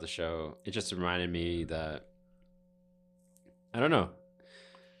talking about the show, it just reminded me that, I don't know.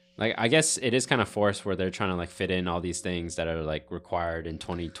 Like, I guess it is kind of forced where they're trying to, like, fit in all these things that are, like, required in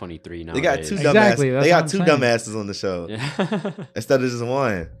 2023 now. They got two Exactly, dumbasses. that's They what got I'm two saying. dumbasses on the show Yeah. instead of just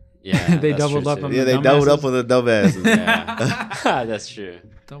one. Yeah. They that's doubled true up too. on Yeah, the they doubled dumbasses. up on the dumbasses. Yeah. That's true.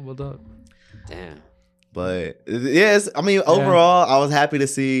 Doubled up. But Damn. yes, I mean overall, I was happy to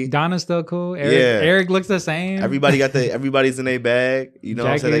see Donna's still cool. Yeah. Eric looks the same. everybody's in their bag. You know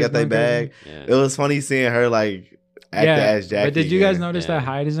what I'm saying? They Jackie got their is going bag. Yeah. It was funny seeing her like act as Jackie. But did you guys again. notice Yeah. that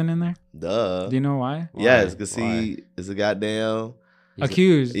Hyde isn't in there? Duh. Do you know why? Yes, because Why? he is a goddamn.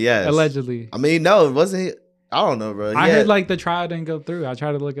 Accused. Yes. Allegedly. I mean, no, it wasn't. He, I don't know, bro. I Yeah. heard like the trial didn't go through. I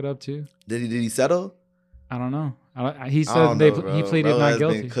tried to look it up too. Did he settle? I don't know. He I said don't know, bro. he pleaded Bro not has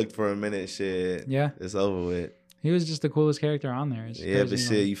guilty. been cooked for a minute. Shit. Yeah. It's over with. He was just the coolest character on there. It's Yeah, crazy, but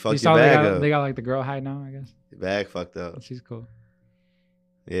shit, you fucked saw your they bag got, up. They got like the girl Hyde now, I guess. Your bag fucked up. She's cool.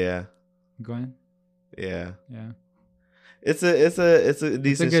 Yeah. Gwen. Yeah. Yeah. It's a It's a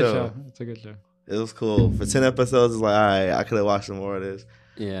decent good show. show. It's a good show. It was cool. For 10 episodes, it's like, all right, I could have watched some more of this.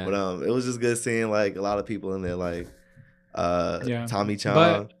 Yeah. But it was just good seeing like a lot of people in there, like Yeah. Tommy Chong.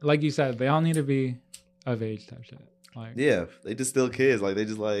 But like you said, they all need to be of age type shit. Like Yeah, they just still kids. Like they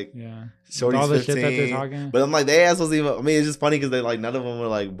just like yeah. With Shorty's all the 15. shit that they're talking But I'm like, they ass was even. I mean, it's just funny because they like none of them were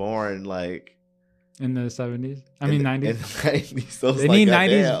like born like in the 70s. I mean 90s. In the 90s. So it's They like, need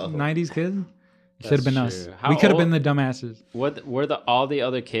goddamn. 90s kids. That's Should have been us. true. How We could have been old- the dumbasses. What were all the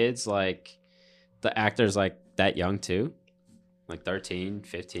other kids, like, the actors, like, that young too? Like 13,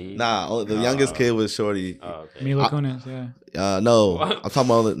 15? Nah, the youngest kid was Shorty. Oh, okay. Mila Kunis, yeah. No, What? I'm talking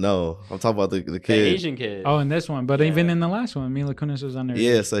about I'm talking about the The kid. Asian kid. Oh, in this one, but Yeah. even in the last one, Mila Kunis was under.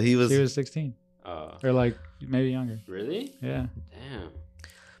 Yeah, so he was. She was 16 Oh. or like maybe younger. Really? Yeah. Damn.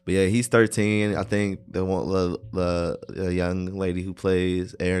 But yeah, he's 13. I think the young lady who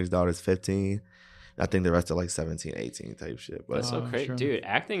plays Eric's daughter's 15. I think the rest are like 17, 18 type shit. But That's so Oh, crazy. sure. Dude,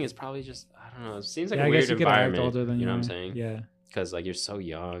 acting is probably just, I don't know. It seems like Yeah, a I weird guess you could act environment. older than you know are. what I'm saying? Yeah. Because, like, you're so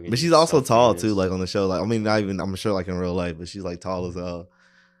young. But she's also tall too, like on the show. Like I mean, not even I'm sure like in real life, but she's like tall as hell.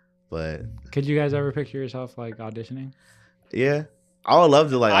 But Could you guys ever picture yourself like auditioning? yeah, I would love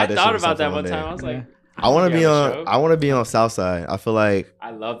to like. I audition thought for about that something one time. I was like, I want to be on. I want to be on Southside. I feel like.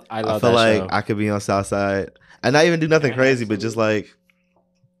 I love I that feel like show. I could be on Southside and not even do nothing crazy, but just like.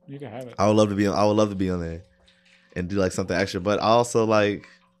 You can have it. I would love to be on. I would love to be on there, and do like something extra. But I also like.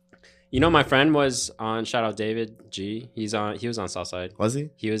 You know, my friend was on. Shout out David G. He was on Southside. Was he?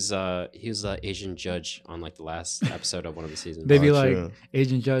 He was an Asian judge on like the last episode of one of the seasons. They'd be like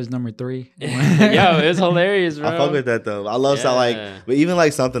Asian Judge number 3. Yo, it was hilarious, bro. I fuck with that though. I love South like, but even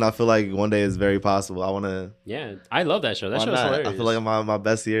like something I feel like one day is very possible. I want to. Yeah, I love that show. That show's hilarious. I feel like my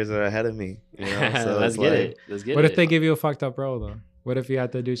best years are ahead of me. You know? So Let's get it. Let's get it. What if they give you a fucked up role though? What if you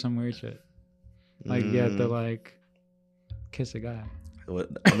had to do some weird shit? Like you had to like kiss a guy.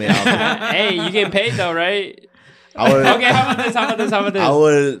 I mean, hey, you getting paid though, right? Okay, how about this? I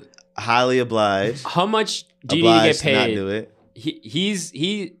would highly oblige. How much do you need to get paid? Not do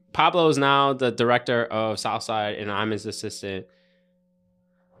it. Pablo's now the director of Southside, and I'm his assistant.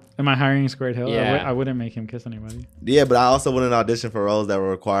 Am I hiring Squared Hill? Yeah. I wouldn't make him kiss anybody. Yeah, but I also wouldn't audition for roles that would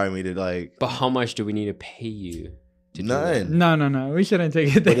require me to like. But how much do we need to pay you? None. No. We shouldn't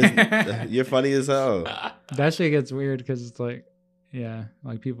take it there. You're funny as hell. That shit gets weird because it's like, yeah,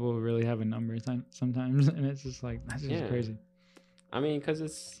 like people really have a number sometimes, and it's just like that's just crazy. I mean, because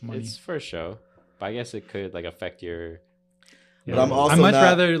it's for a show, but I guess it could like affect your. But I'm also I'd much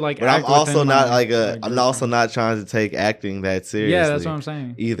rather like. But I'm also not I'm also not trying to take acting that seriously. Yeah, that's what I'm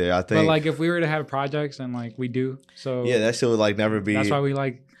saying. Either I think. But like, if we were to have projects and like we do, so yeah, that shit would like never be. That's why we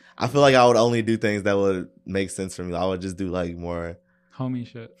like. I feel like I would only do things that would make sense for me. I would just do like more homie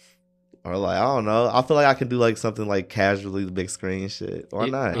shit. Or like, I don't know. I feel like I can do like something like casually big screen shit. Why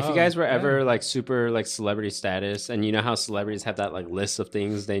not? If you guys were ever like super like celebrity status, and you know how celebrities have that like list of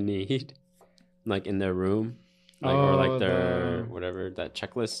things they need, like in their room, like or like their whatever that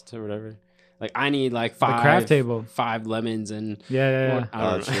checklist or whatever. Like I need like the craft table, 5 lemons and yeah.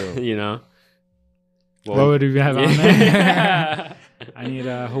 I don't know, you know. What would you have on there? I need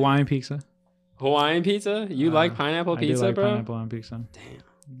a Hawaiian pizza. Hawaiian pizza? You like pineapple pizza, I do like bro? Pineapple on pizza. Damn.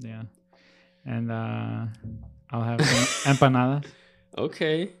 Yeah. And I'll have some empanadas.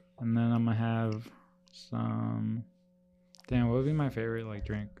 Okay. And then I'm gonna have some. Damn, what would be my favorite like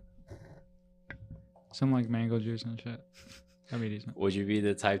drink? Some like mango juice and shit. That'd be decent. Would you be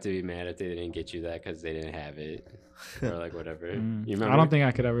the type to be mad if they didn't get you that because they didn't have it, or like whatever? You remember? I don't think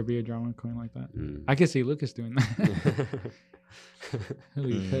I could ever be a drama queen like that. I could see Lucas doing that. He'll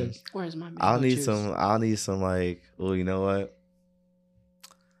be pissed. Where's my mango I'll need juice? some like. Oh, you know what?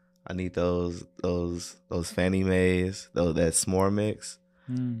 I need those Fannie Mae's, that s'more mix.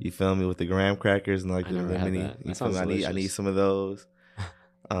 You feel me, with the graham crackers and like the mini. You feel me? I need some of those.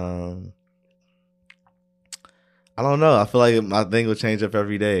 I don't know. I feel like my thing will change up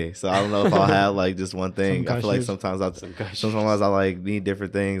every day, so I don't know if I'll have like just one thing. I feel like sometimes I like need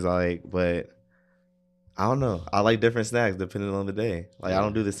different things, but I don't know. I like different snacks depending on the day. Like I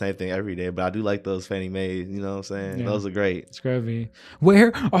don't do the same thing every day, but I do like those Fannie Mae's. You know what I'm saying? Yeah. Those are great. Scrubby.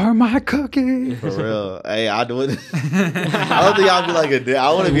 Where are my cookies? For real. Hey, I do it. I don't think I'll be like a dick.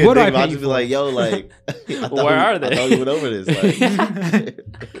 I want to be a dick, but I'll just be like, yo, like, where are they? I thought we went over this. Like,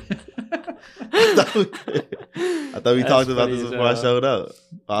 I thought we talked about this before I showed up.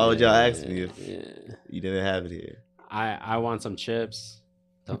 Why would y'all ask me if you didn't have it here? I want some chips,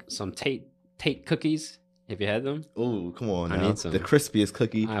 some Tate cookies. Have you had them? Oh, come on! I need some. The crispiest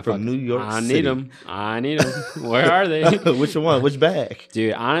cookie from New York City. I need them. Where are they? Which one? Which bag?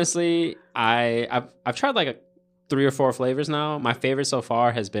 Dude, honestly, I've tried like 3 or 4 flavors now. My favorite so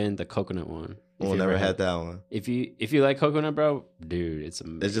far has been the coconut one. Oh, never had that one. If you like coconut, bro, dude, it's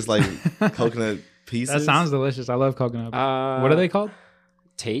amazing. It's just like coconut pieces. That sounds delicious. I love coconut. What are they called?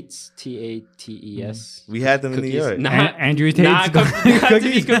 Tate's, Tates. We had them in New York. Andrew Tate's not to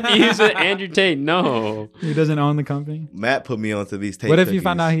be confused with Andrew Tate. No, he doesn't own the company. Matt put me onto these Tate. What if cookies. you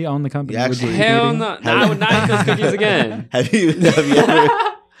found out he owned the company? Hell no! I would not eat those cookies again. Have you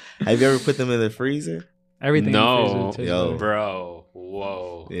ever put them in the freezer? Everything. No, in the freezer yo, bro.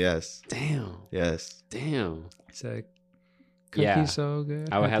 Whoa. Yes. Damn. Yes. Damn. It's like cookies so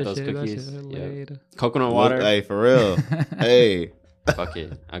good. I would have those cookies. Yep. Coconut water. Hey, for real. Hey. Fuck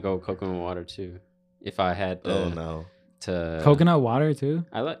it. I go coconut water too. If I had to coconut water too?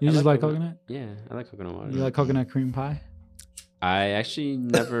 I like coconut? Yeah, I like coconut water. You like coconut cream pie? I actually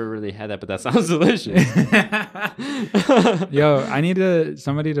never really had that, but that sounds delicious. Yo, I need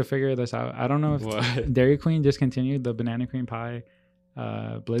somebody to figure this out. I don't know if Dairy Queen discontinued the banana cream pie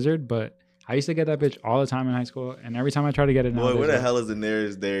blizzard, but I used to get that bitch all the time in high school, and every time I try to get it now. Boy, where the hell is the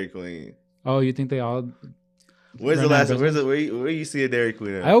nearest Dairy Queen? Oh, you think they all? Where's the last one? Where you see a Dairy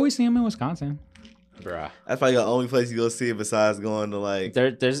Queen at? I always see them in Wisconsin. Bruh. That's probably the only place you go see it besides going to like.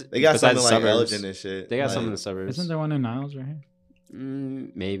 There's they got something like suburbs. Elgin and shit. They got like, some in the suburbs. Isn't there one in Niles right here?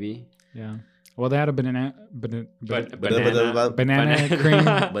 Maybe. Yeah. Well, they had a banana cream Banana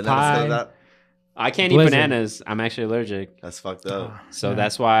pie. I can't Blizzard. eat bananas. I'm actually allergic. That's fucked up. So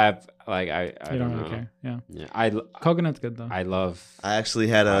that's why I don't know. Okay. Yeah. Coconut's good though. I actually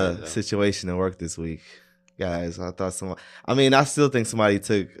had a situation at work this week, guys. I still think somebody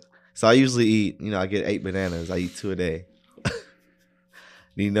took. So I usually eat. I get 8 bananas. I eat 2 a day.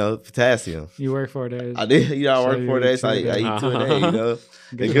 Potassium. You work 4 days. I did. I work 4 days. So I eat 2 a day.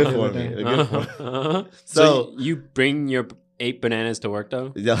 They're good for me. They're good for me. So you bring your 8 bananas to work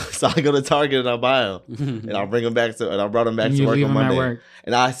though? Yeah. So I go to Target and I buy them, and I bring them back and I brought them back to work on Monday.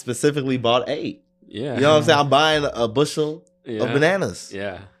 And I specifically bought 8. Yeah. You know what I'm saying? I'm buying a bushel of bananas.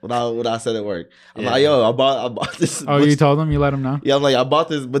 Yeah. What I said at work. I'm like, yo, I bought this. Oh, you told them? You let them know? Yeah, I'm like, I bought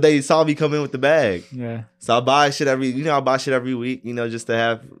this, but they saw me come in with the bag. Yeah. So I buy shit every week, just to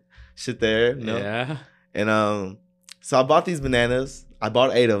have shit there. Yeah. And so I bought these bananas. I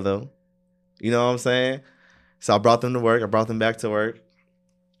bought 8 of them. You know what I'm saying? So I brought them to work. I brought them back to work.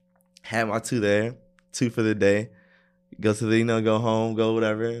 Had my 2 there, 2 for the day. Go to the, go home, go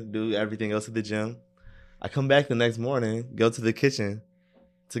whatever, do everything else at the gym. I come back the next morning, go to the kitchen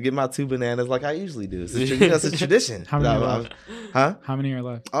to get my 2 bananas like I usually do. It's a tradition. How many are left? Huh? How many are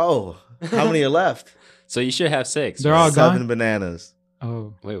left? Oh, how many are left? So you should have 6. They're all 7 gone? bananas.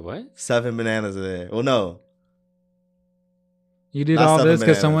 Oh. Wait, what? 7 bananas are there. Well, no. You did all this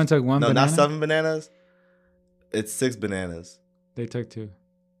because someone took 1 banana? No, not 7 bananas. It's 6 bananas. They took 2.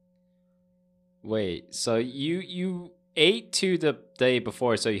 Wait, so you ate 2 the day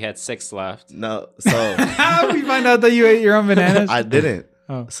before, so you had 6 left. No, so how did we find out that you ate your own bananas? I didn't.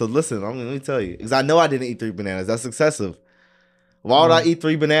 Oh. So listen, let me tell you, because I know I didn't eat 3 bananas. That's excessive. Why would I eat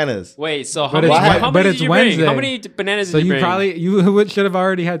 3 bananas? Wait, so how many did you bring? How many bananas did you bring? So you should have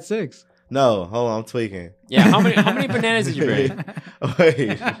already had 6. No, hold on, I'm tweaking. Yeah, how many bananas did you bring?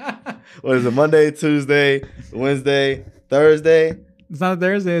 Wait, what is it? Monday, Tuesday, Wednesday, Thursday? It's not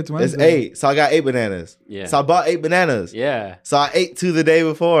Thursday, it's Wednesday. It's 8. So I got 8 bananas. Yeah. So I bought 8 bananas. Yeah. So I ate 2 the day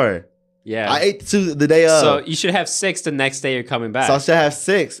before. Yeah. I ate 2 the day of. So you should have 6 the next day you're coming back. So I should have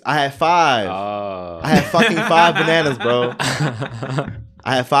 6. I had 5. Oh. I had fucking 5 bananas, bro.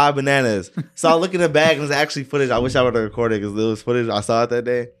 I had 5 bananas. So I look in the bag and it was actually footage. I wish I would have recorded because it was footage. I saw it that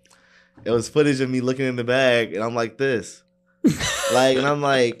day. It was footage of me looking in the bag and I'm like this.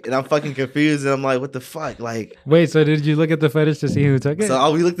 and I'm fucking confused and I'm like, what the fuck? Like, wait, so did you look at the footage to see who took it?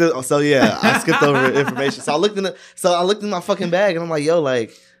 I skipped over information. So I looked in my fucking bag and I'm like, yo,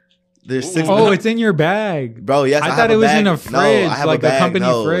 like, there's 6. Oh, it's in your bag, bro. Yes, I thought it was in a fridge, I have like a bag. a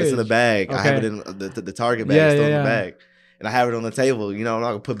company fridge. It's in a bag. Okay. I have it in the Target bag. It's still in the bag, and I have it on the table. I'm not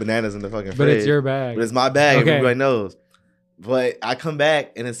gonna put bananas in the fucking fridge. But it's your bag. But it's my bag. Okay. Everybody knows. But I come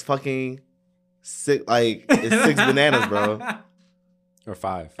back and it's fucking 6. Like it's 6 bananas, bro. Or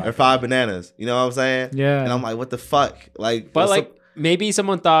 5. Or 5 bananas. You know what I'm saying? Yeah. And I'm like, what the fuck? Like, but like maybe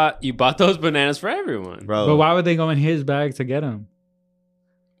someone thought you bought those bananas for everyone, bro. But why would they go in his bag to get them?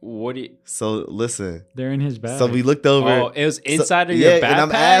 What do you? So listen, they're in his bag. So we looked over. Oh, it was inside of your backpack. And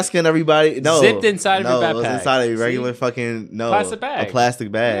I'm asking everybody. No, zipped inside of your backpack. It was inside of a regular fucking plastic bag. A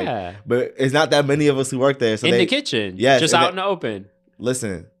plastic bag. Yeah. But it's not that many of us who work there. So in the kitchen. Yes, just out in the open.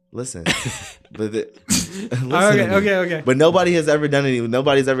 Listen. But okay. But nobody has ever done any.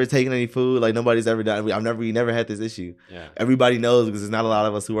 Nobody's ever taken any food. Like nobody's ever done. We never had this issue. Yeah. Everybody knows because there's not a lot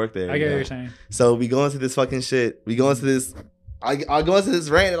of us who work there. I get what you're saying. So we go into this fucking shit. We go into this. I go into this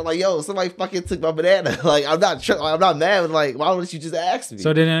rant and I'm like, yo, somebody fucking took my banana. Like I'm not mad. But like, why wouldn't you just ask me?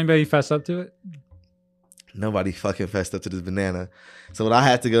 So did anybody fess up to it? Nobody fucking fessed up to this banana. So what I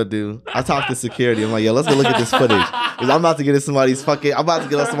had to go do, I talked to security. I'm like, yo, let's go look at this footage. Because I'm about to get on somebody's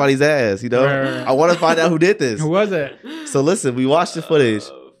ass, Right. I want to find out who did this. Who was it? So listen, we watched the footage.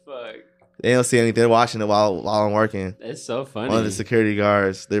 Oh, fuck. They don't see anything. They're watching it while I'm working. It's so funny. One of the security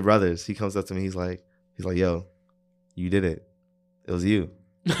guards, they're brothers. He comes up to me. He's like, yo, you did it. It was you.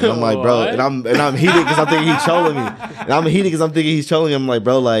 And I'm like, bro, and I'm heated because I'm thinking he's trolling me. And I'm heated because I'm thinking he's trolling me. I'm like,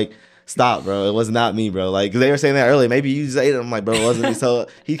 bro, like, stop, bro. It was not me, bro. Like, 'cause they were saying that earlier. Maybe you just ate it. I'm like, bro, it wasn't me. So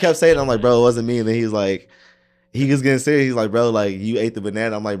he kept saying it. I'm like, bro, it wasn't me. And then he was like, he was getting serious. He's like, bro, like, you ate the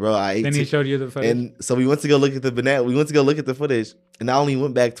banana. I'm like, bro, I ate it. Then he showed you the footage. And so we went to go look at the banana. We went to go look at the footage. And I only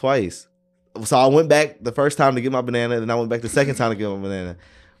went back twice. So I went back the first time to get my banana. Then I went back the second time to get my banana.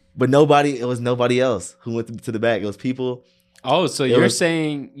 But it was nobody else who went to the back. It was people. Oh, so you're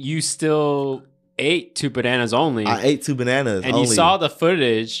saying you still ate 2 bananas only? I ate 2 bananas and only. you saw the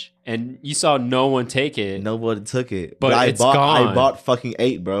footage and you saw no one take it. Nobody took it. But I it's gone. I bought fucking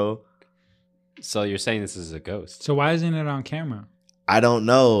 8, bro. So you're saying this is a ghost? So why isn't it on camera? I don't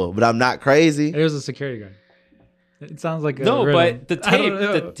know, but I'm not crazy. It was a security guard. It sounds like a no, riddle. but the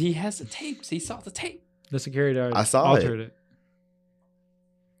tape. He has the tapes. He saw the tape. The security guard. I saw altered it.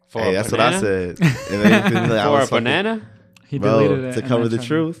 Hey, that's what I said. For a banana? He deleted it to cover the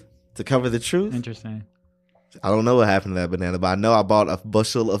truth. To cover the truth. Interesting. I don't know what happened to that banana, but I know I bought a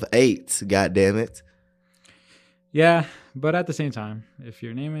bushel of 8. God damn it. Yeah, but at the same time, if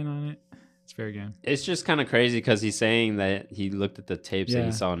you're naming on it, it's fair game. It's just kind of crazy because he's saying that he looked at the tapes and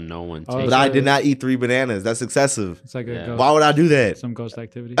he saw no one take But I did not eat 3 bananas. That's excessive. It's like a ghost. Why would I do that? Some ghost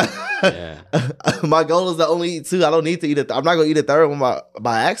activity. Yeah. My goal is to only eat 2. I don't need to eat it. I'm not going to eat a third one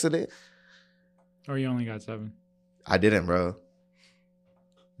by accident. Or you only got 7. I didn't, bro.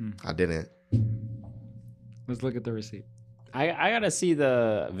 I didn't. Let's look at the receipt. I gotta see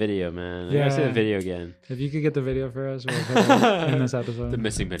the video, man. I Yeah. gotta see the video again. If you could get the video for us, we'll put it in this episode. The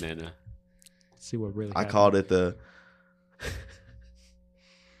missing banana. See what really I happened. called it the...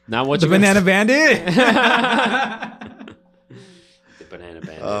 Now what The you Banana Bandit? The Banana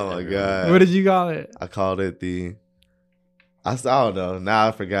Bandit. Oh, my God. What did you call it? I called it the... I don't know. Now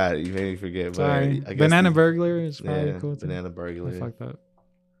I forgot. You made me forget. Sorry. But I guess Banana Burglar is probably yeah, cool too. Banana Burglar. I fucked up.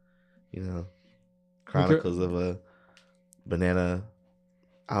 You know, Chronicles of a Banana.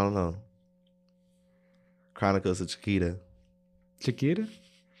 I don't know. Chronicles of Chiquita. Chiquita?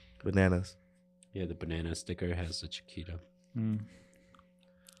 Bananas. Yeah, the banana sticker has the Chiquita.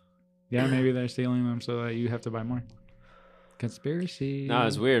 Yeah, maybe they're stealing them so that you have to buy more. Conspiracy. No,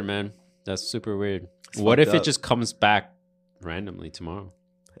 it's weird, man. That's super weird. It's What if fucked it up. just comes back randomly tomorrow?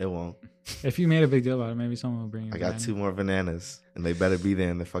 It won't. If you made a big deal about it, maybe someone will bring it. I got 2 more bananas, and they better be there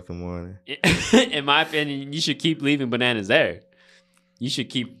in the fucking morning. In my opinion, you should keep leaving bananas there. You should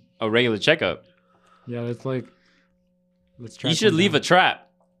keep a regular checkup. Yeah, it's like. Let's try. You should leave a trap.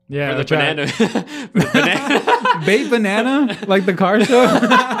 Yeah, for the banana. For the banana. Bait banana, like the car show.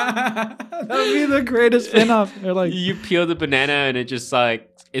 That would be the greatest spin-off. Or like, You peel the banana and it just like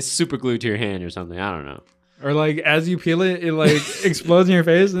it's super glued to your hand or something. I don't know. or like as you peel it, it like explodes in your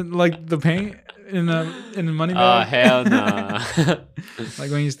face and like the paint in the money Oh bag. hell no!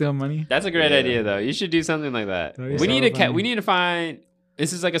 Like when you steal money. That's a great idea though. You should do something like that. That'd be We so need to funny. we need to find.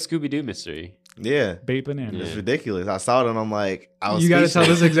 This is like a Scooby Doo mystery. Yeah. Bait banana. It's ridiculous. I saw it and I'm like, I was You got to tell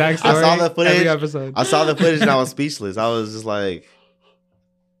speechless. this exact story. I saw the footage. Every episode. I saw the footage and I was speechless. I was just like,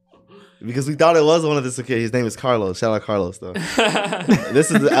 because we thought it was one of the security. His name is Carlos. Shout out Carlos though. This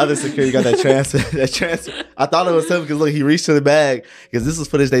is the other security guy that transfer. I thought it was him because look, he reached to the bag because this was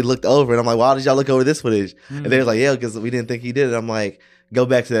footage they looked over and I'm like, why did y'all look over this footage? And they was like, yeah, because we didn't think he did it. I'm like, go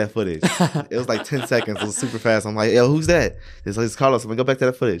back to that footage. It was like 10 seconds. It was super fast. I'm like, yo, who's that? It's like, it's Carlos. I'm like, go back to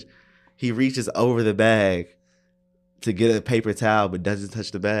that footage. He reaches over the bag to get a paper towel, but doesn't touch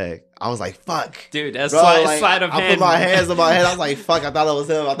the bag. I was like, fuck. Dude, that's Bro, like, sleight of hand. I put my hands on my head. I was like, fuck, I thought it was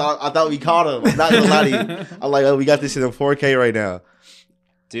him. I thought we caught him. I'm not gonna lie to you. I'm like, oh, we got this shit in 4K right now.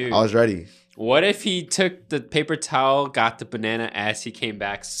 Dude, I was ready. what if he took the paper towel, got the banana as he came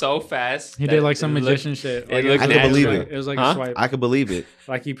back so fast? He that did like some it magician looked- shit. it Like, looked I can believe natural. it. It was like Huh? a swipe. I could believe it.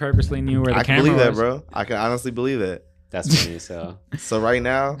 Like he purposely knew where the I can camera believe that, was. bro. I can honestly believe that. That's funny. So, So right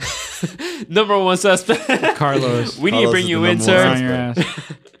now, number one suspect, Carlos. We need to Carlos bring is you the in, number sir. one On your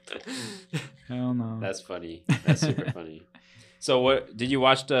ass. Hell no. That's funny. That's super funny. So, what did you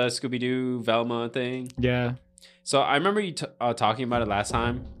watch the Scooby Doo Velma thing? Yeah. So I remember you talking about it last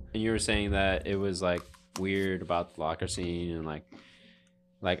time, and you were saying that it was like weird about the locker scene, and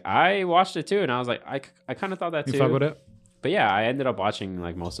like I watched it too, and I was like, I kind of thought that You too. fuck with it? But yeah, I ended up watching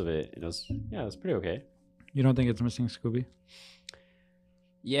like most of it. It was pretty okay. You don't think it's missing Scooby?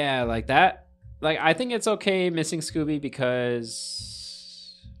 Yeah, like that. Like I think it's okay missing Scooby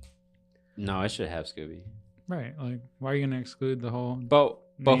because no, it should have Scooby. Right. Like, why are you gonna exclude the whole? But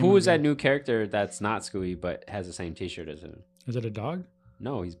name who of is that it? new character that's not Scooby but has the same T-shirt as him? Is it a dog?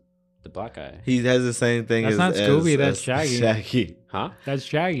 No, he's the black guy. he has the same thing. That's as, not Scooby, as- that's as Shaggy. Shaggy. Huh? That's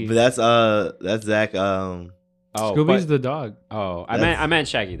Shaggy. But that's Zach. Oh, Scooby's but- the dog. Oh, That's- I meant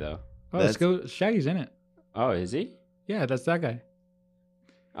Shaggy though. Oh, Shaggy's in it. Oh, is he? Yeah, that's that guy.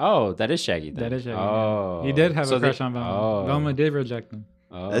 Oh, that is Shaggy. Then. That is Shaggy. Oh, Yeah. He did have So a crush they- on Velma. Oh, Velma did reject him.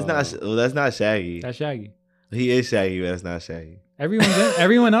 Oh. that's not Shaggy. That's Shaggy. He is Shaggy, but that's not Shaggy.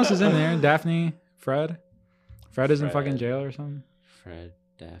 Everyone else is in there. Daphne, Fred. Fred is in Fred. fucking jail or something. Fred,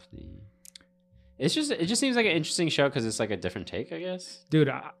 Daphne. It just seems like an interesting show because it's like a different take, I guess. Dude,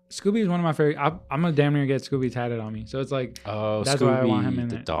 Scooby is one of my favorite. I'm gonna damn near get Scooby tatted on me. So it's like Oh, That's Scooby, why I want him in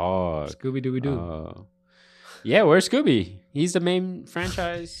the it. dog. Scooby Dooby Doo. Oh. Yeah, where's Scooby? He's the main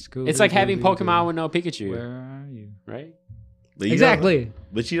franchise. Scooby It's like having Dooby Pokemon Doo. with no Pikachu, Where are you? right? But you Exactly.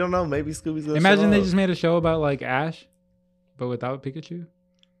 But you don't know. Maybe Scooby's gonna Imagine show they up. just made a show about like Ash, but without Pikachu.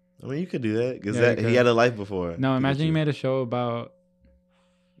 I mean, you could do that because Yeah, you he could. had a life before. No, imagine you Pikachu. made a show about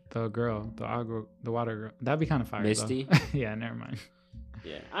the girl, the water girl. That'd be kind of fire. Misty? Though. Yeah, never mind.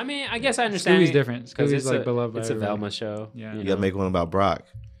 Yeah, I mean, I guess I understand. Scooby's different. because Scooby's like beloved by It's a everybody. Velma show. Yeah. you You know? gotta make one about Brock.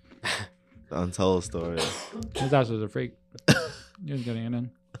 The untold story. His ass was a freak. He was getting it in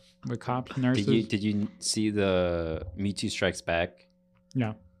with cops, nurses. Did you see the Mewtwo Strikes Back?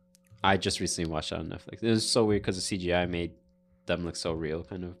 No. I just recently watched it on Netflix. It was so weird because the CGI made them look so real,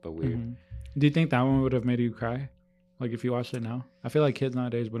 kind of, but weird. Mhm. Do you think that one would have made you cry? Like if you watched it now? I feel like kids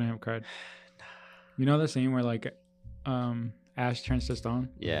nowadays wouldn't have cried. You know the scene where like Ash turns to stone?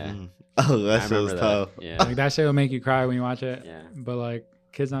 Yeah, Mm. Oh, that I shit was remember tough. that. Yeah, Like that shit will make you cry when you watch it. yeah, But like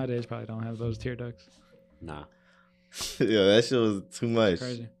kids nowadays probably don't have those tear ducts. nah, Yeah, that shit was too much.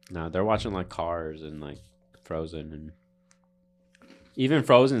 Crazy. nah. They're watching like Cars and like Frozen, and even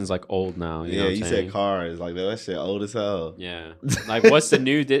Frozen is like old now. You know Yeah, what I'm you saying? said Cars. Like, that shit old as hell. Yeah, like what's the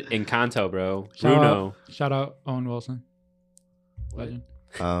new Encanto, bro? Bruno. Shout out Owen Wilson. What? Legend.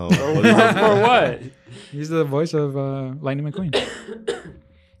 For what? He's the voice of Lightning McQueen.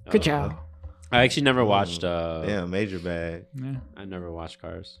 Good job. I actually never watched. Yeah, major bag. Yeah. I never watched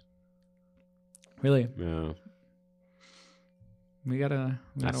Cars. Really? Yeah, We gotta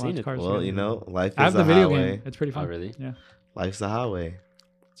I've seen watch it. Cars. Well, together. you know, life I have is the a video highway. game. It's pretty fun. Oh, really? Yeah. Life's a highway.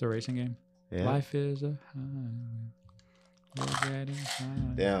 It's a racing game. Yeah. Life is a highway. We're getting high.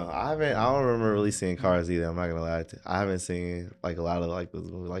 Damn, I don't remember really seeing Cars either. I'm not gonna lie. I haven't seen like a lot of like those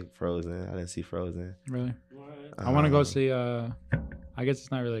movies, like Frozen. I didn't see Frozen. Really? I want to go see. I guess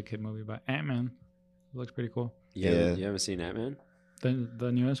it's not really a kid movie, but Ant-Man. It looks pretty cool. Yeah. You haven't seen Ant-Man?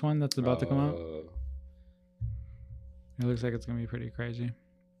 The newest one that's about to come out. Oh. It looks like it's gonna be pretty crazy.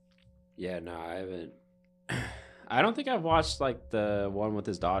 Yeah, no, I haven't. I don't think I've watched like the one with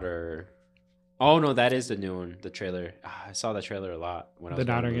his daughter. Oh no, that is the new one. The trailer. I saw that trailer a lot when I The was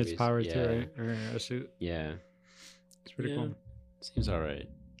going to daughter gets movies. powers yeah. too, right? Or a suit. Yeah, It's pretty Yeah. cool. Seems all right.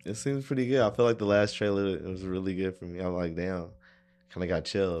 It seems pretty good. I feel like the last trailer it was really good for me. I'm like, damn, kind of got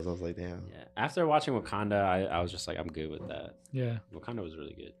chills. I was like, damn. Yeah. After watching Wakanda, I was just like, I'm good with that. Yeah. Wakanda was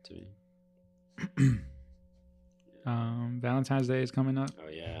really good to me. Valentine's Day is coming up. Oh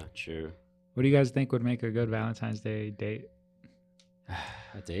yeah, true. What do you guys think would make a good Valentine's Day date?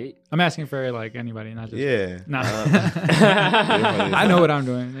 A date? I'm asking for like anybody, not just. Yeah. Nah. Uh, I know what I'm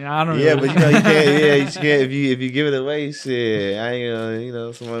doing. I don't. Yeah, know. but you know you can't. Yeah, you can't. If you give it away, shit, I ain't gonna. You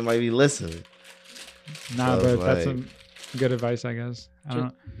know, someone might be listening. Nah, So but it's that's like- some good advice, I guess. I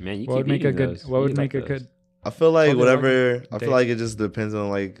don't. Man, you What keep would make a eating good? those. What would You make like a those. good? I feel like Told you whatever. like I date. feel like it just depends on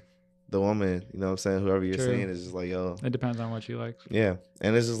like the woman. You know what I'm saying? Whoever you're True. seeing is just like, yo, It depends on what you like. yeah,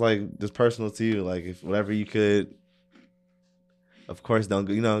 and it's just like just personal to you. Like if whatever you could. Of course, don't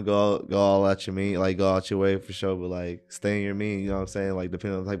go all out your mean, like go out your way for sure, but like stay in your mean. You know what I'm saying? Like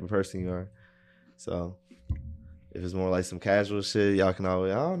depending on the type of person you are. So if it's more like some casual shit, y'all can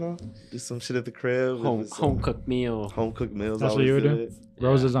always, I don't know, do some shit at the crib. If Home it's some cooked meal. home cooked meals. That's what always you would do? good. Yeah.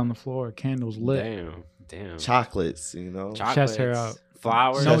 Roses on the floor, candles lit, Damn. Chocolates, you know. Chest hair out.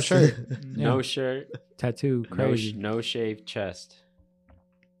 Flowers. no Chest- shirt, yeah. No shirt. tattoo, No, crazy. no shaved chest.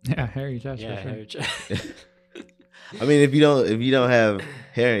 Yeah, hairy chest. Yeah, for sure. hair chest. I mean, if you don't have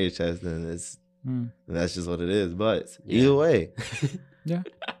hair in your chest, then that's just what it is. But Yeah. either way, Yeah.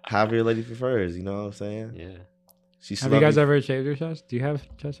 however your lady prefers, you know what I'm saying? Yeah, She Have you guys ever shaved your chest? Do you have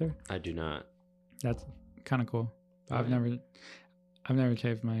chest hair? I do not. That's kind of cool. I've Yeah. never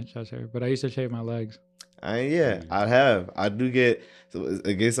shaved my chest hair, but I used to shave my legs. I do get, so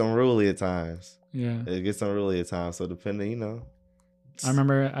it gets unruly at times. Yeah. It gets unruly at times. So depending, you know. I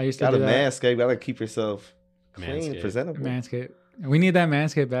remember I used to Gotta do that. manscape, gotta keep yourself clean, Manscaped. presentable. Manscaped. We need that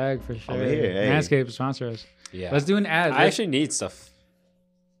Manscaped bag for sure. here, hey. Manscaped sponsor us. Yeah, Let's do an ad. I actually need stuff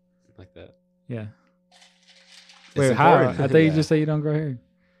like that. Yeah. It's Wait, how? I important. thought you Yeah. just said you don't grow hair.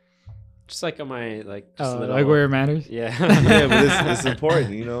 Just like on my like, just a little, Like where it matters. Yeah, Yeah, but it's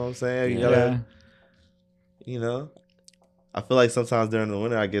important, you know what I'm saying? You Yeah. gotta, you know. I feel like sometimes during the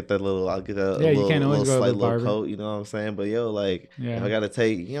winter I'll get that Yeah, you little, can't always go to slight the little barber. coat, you know what I'm saying? But yo, like Yeah. if I gotta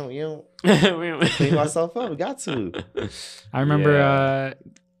take, you know, yeah. clean myself up, I got to. I remember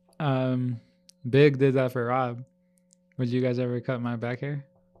Big did that for Rob. Would you guys ever cut my back hair?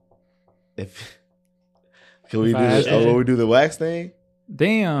 If can we If do I this? had Oh, to. when we do the wax thing?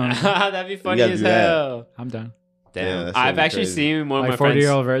 Damn. That'd be funny gotta as do that. hell. I'm done. Damn, Yeah, that shit I've be actually crazy. seen one of Like my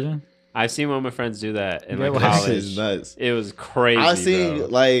 40-year-old friends. version? I've seen one of my friends do that in Yeah, like well, That shit is college. nuts. It was crazy. I seen bro.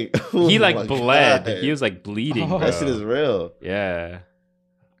 like He oh like my bled. God. He was like bleeding. Oh. Bro. That shit is real. Yeah,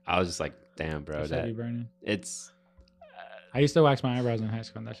 I was just like, damn, bro. That's how That you burn it's I used to wax my eyebrows in high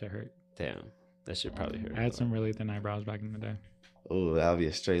school, and that shit hurt. Damn, that shit probably hurt. I had some really thin eyebrows back in the day. Oh, that'll be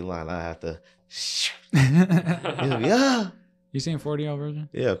a straight line. I have to. Yeah. You seen 40-year-old virgin?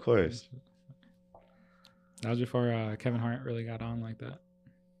 Yeah, of course. That was before Kevin Hart really got on like that.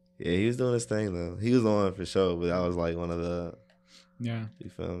 Yeah, he was doing his thing though. He was on for sure, but that was like one of the. Yeah. You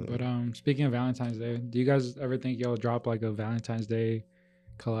feel me? But speaking of Valentine's Day, do you guys ever think you'll drop like a Valentine's Day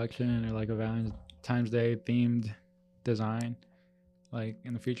collection or like a Valentine's Day themed design, like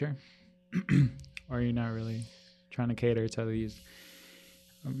in the future? Or are you not really trying to cater to these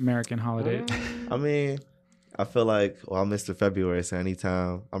American holidays? I mean, I feel like I'm Mr. February, so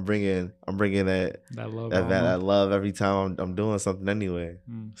anytime I'm bringing that love every time I'm doing something anyway.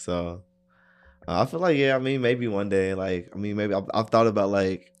 So I feel like I mean maybe one day maybe I've thought about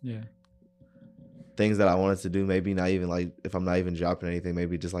things that I wanted to do. Maybe not even if I'm not even dropping anything,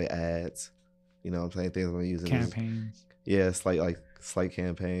 maybe just like ads. You know what I'm saying? Things I'm using campaigns. Slight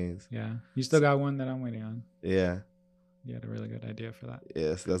campaigns. Yeah, you still got one that I'm waiting on. Yeah. You had a really good idea for that.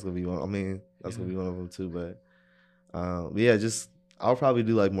 Yeah, so that's gonna be one. I mean, that's gonna be one of them too. But I'll probably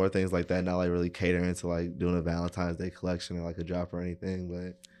do more things like that. Not really catering to doing a Valentine's Day collection or a drop or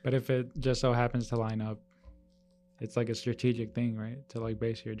anything. But if it just so happens to line up, it's a strategic thing, right? To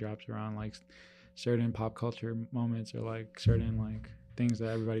base your drops around certain pop culture moments or certain things that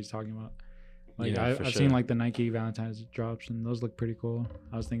everybody's talking about. I've seen the Nike Valentine's drops, and those look pretty cool.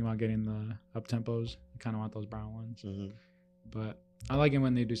 I was thinking about getting the up tempos. I kind of want those brown ones. Mm-hmm. But I like it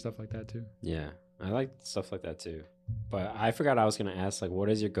when they do stuff like that too. Yeah, I like stuff like that too. But I forgot I was gonna ask what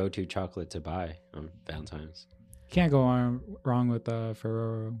is your go-to chocolate to buy on Valentine's? Can't go wrong with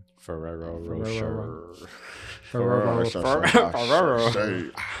Ferrero Rocher.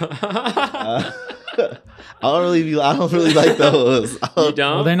 I don't really like those. You don't?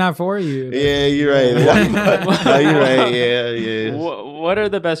 Well, they're not for you. Yeah, you're right. You're right. Yeah. What are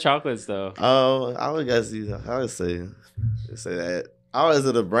the best chocolates though? I would say that. Is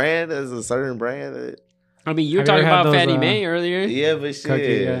it a brand? Is it a certain brand? I mean, you were talking about Fannie Mae earlier. Yeah, but shit.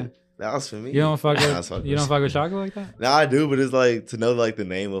 Cookie, yeah. That was for me. You don't fuck with chocolate like that? No, I do, but it's to know the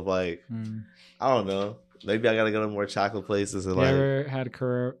name of I don't know. Maybe I gotta go to more chocolate places. And you ever had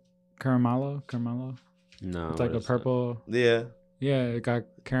Caramello? No. It's a purple. Yeah. Yeah, it got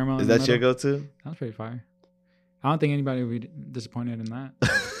caramel. Is that your go-to? That's pretty fire. I don't think anybody would be disappointed in that.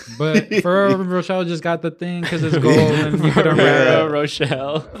 But Ferrero Rocher just got the thing because it's gold and you put a Ferrero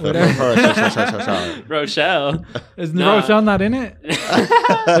Rocher. Rochelle. Is Rochelle not in it?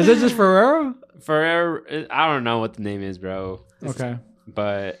 Is it just Ferrero? Ferrero. I don't know what the name is, bro. Okay.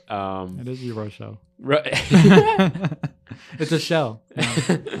 But it is your Rochelle. It's a shell.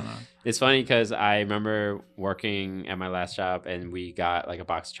 It's funny because I remember working at my last job and we got a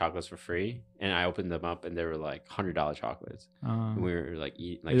box of chocolates for free, and I opened them up and they were $100 chocolates. And we were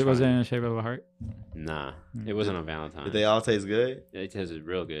eating. It was in the shape of a heart. Nah, it wasn't on Valentine's. Did they all taste good? It tasted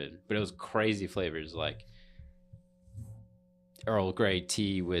real good, but it was crazy flavors Earl Grey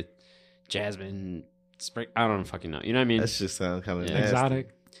tea with jasmine spring. I don't fucking know. You know what I mean? That just sounds kind of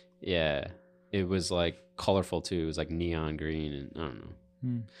exotic. Yeah, it was colorful too. It was neon green, and I don't know.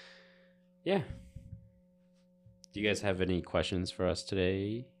 Yeah. Do you guys have any questions for us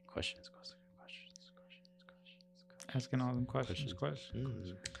today? Questions. Asking all them questions.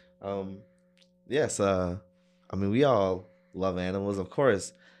 Yes. I mean, we all love animals. Of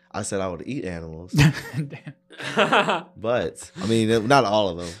course, I said I would eat animals. But I mean, not all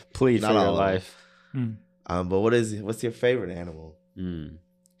of them. Plead for your life. But what's your favorite animal?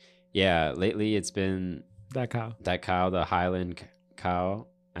 Yeah, lately it's been that cow, the Highland cow.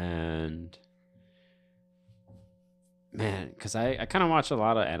 And man, because I kind of watch a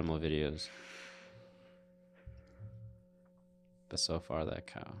lot of animal videos, but so far that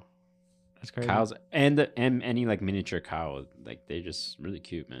cow, that's crazy. Cows and any miniature cow, they're just really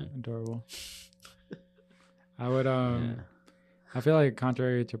cute, man. Adorable. I would I feel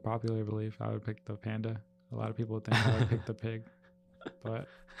contrary to popular belief, I would pick the panda. A lot of people think I would pick the pig, but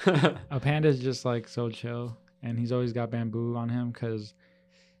a panda is just so chill, and he's always got bamboo on him because.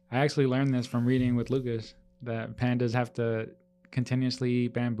 I actually learned this from reading with Lucas that pandas have to continuously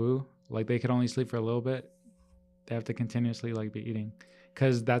eat bamboo. They could only sleep for a little bit. They have to continuously be eating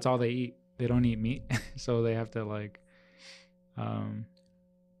because that's all they eat. They don't eat meat. So they have to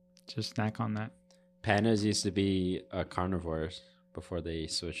just snack on that. Pandas used to be carnivores before they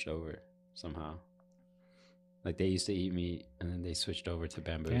switched over somehow. They used to eat meat and then they switched over to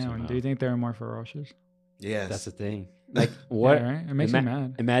bamboo. Damn, somehow. Do you think they're more ferocious? Yes. That's the thing. What? Yeah, right? It makes me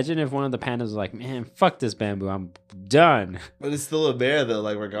mad. Imagine if one of the pandas was man, fuck this bamboo. I'm done. But it's still a bear, though.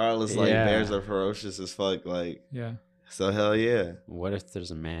 Regardless, bears are ferocious as fuck. Yeah. So hell yeah. What if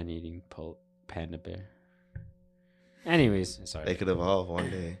there's a man-eating panda bear? Anyways, sorry. They could evolve one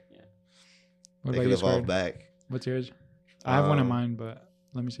day. Yeah. What They about could you, evolve Square? back. What's yours? I have one in mind, but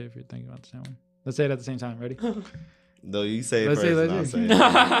let me see if you're thinking about the same one. Let's say it at the same time. Ready? No, you say it Let's first. say- And I'll let's say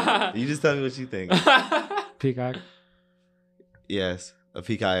say- it. You just tell me what you think. Peacock. Yes, a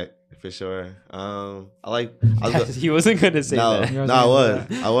peacock for sure. I like. He wasn't gonna say No, that. You no, I wasn't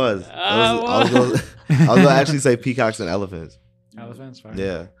was. gonna I was gonna actually say peacocks and elephants. Elephants. Fine.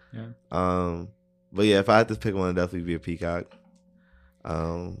 Yeah. Yeah. But yeah, if I had to pick one, it'd definitely be a peacock.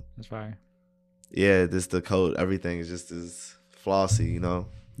 That's fire. Yeah, just the coat, everything is just as flossy, you know.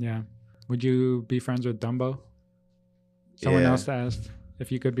 Yeah. Would you be friends with Dumbo? Someone else asked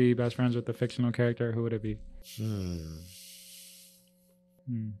if you could be best friends with a fictional character, who would it be?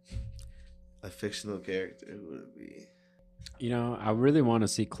 A fictional character, who would it be? You know, I really want to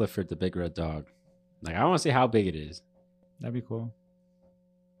see Clifford the Big Red Dog. Like, I want to see how big it is. That'd be cool.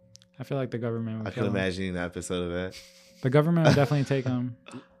 I feel like the government would I kill could him. imagine an episode of that. The government would definitely take him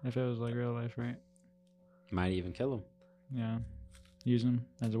if it was like real life, right? Might even kill him. Yeah. Use him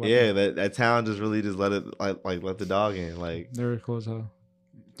as a weapon. Yeah, that town just really just let it let the dog in. Like, They were cool as hell.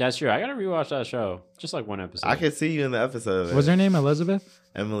 That's true. I gotta rewatch that show. Just like one episode. I could see you in the episode of that. Was her name Elizabeth?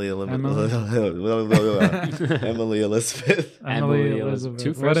 Emily Emily? Emily Elizabeth. Emily Elizabeth.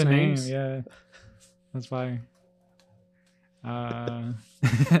 Two What first a name. names? Yeah. That's fire.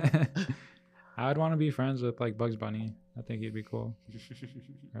 I'd want to be friends with like Bugs Bunny. I think he'd be cool.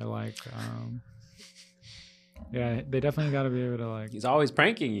 Or like, yeah, they definitely got to be able to like He's always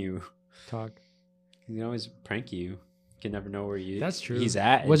pranking you. talk. He can always prank you. You can never know where That's true. he's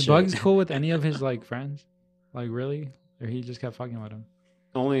at. and Was shit. Bugs cool with any of his like friends? Like really? Or he just kept fucking with him?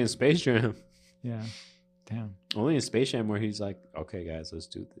 Only in Space Jam. Yeah. Damn. Only in Space Jam where he's like, okay, guys, let's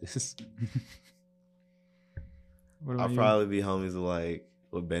do this. What about I'll you? probably be homies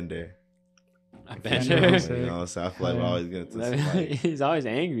with Bender. I bet bet you. You Sick. know, so I feel like we're Yeah. always getting to some, like, He's always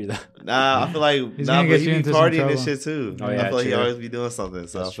angry though. nah, I feel like He's nah, gonna but get he you be into some partying and trouble. shit too. Oh, I yeah, feel like he true. always be doing something.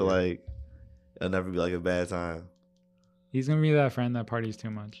 So That's I feel true. like it'll never be like a bad time. He's gonna be that friend that parties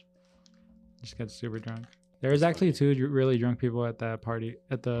too much. Just gets super drunk. There was actually two really drunk people at that party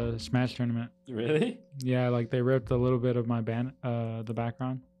at the Smash tournament. Really? Yeah, like they ripped a little bit of my band, the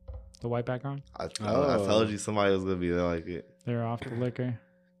background, the white background. I Oh. told you somebody was gonna be there like it. They were off the liquor.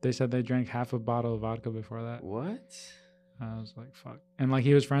 They said they drank half a bottle of vodka before that. What? I was like, fuck. And like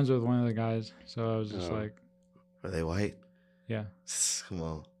he was friends with one of the guys, so I was just Oh. like, Are they white? yeah. Come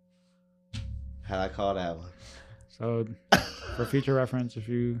on. How'd I call that one? So for future reference, if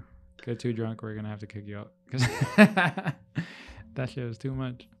you get too drunk, we're gonna have to kick you out because that shit was too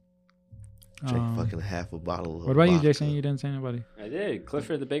much. Drink fucking half a bottle of What about you, vodka. Jason? You didn't say anybody. I did.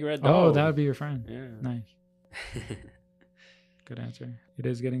 Clifford the Big Red Dog. Oh, that would be your friend. Yeah. Nice. Good answer. It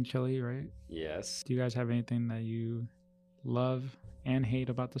is getting chilly, right? Yes. Do you guys have anything that you love and hate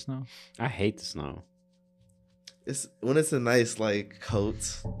about the snow? I hate the snow. It's when it's a nice like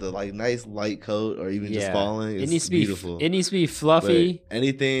coat, the like nice light coat, or even just falling. It's It needs to beautiful. be. It needs to be fluffy. But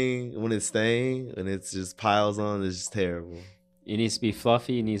anything when it's staying and it's just piles on, it's just terrible. It needs to be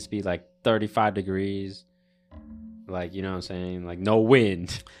fluffy. It needs to be like 35 degrees. Like, you know what I'm saying? Like, no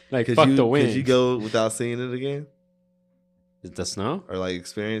wind. Like, fuck the wind. Could you go without seeing it again, Is the snow? or like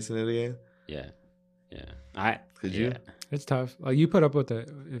experiencing it again? Yeah. Yeah. Could you? It's tough. Like you put up with it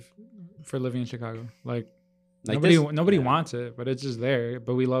for living in Chicago. Like Like nobody yeah. wants it, but it's just there.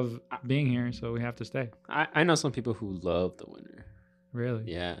 But we love being here, so we have to stay. I know some people who love the winter. Really?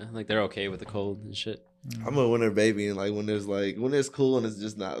 Yeah. Like, they're okay with the cold and shit. I'm a winter baby, and like when it's cool and it's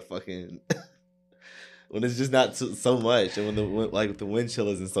just not fucking. When it's just not so much, and when the wind chill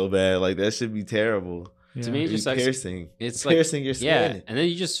isn't so bad, like that should be terrible. Yeah. To me, It's just like piercing. it's like Piercing your yeah, skin. and then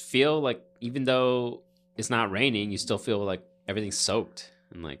you just feel like even though it's not raining, you still feel like everything's soaked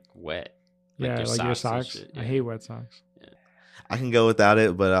and like wet. yeah, like your and socks. shit, I yeah. hate wet socks. I can go without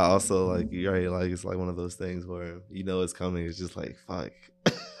it, but I also like you're right. Like it's like one of those things where you know it's coming. It's just like fuck.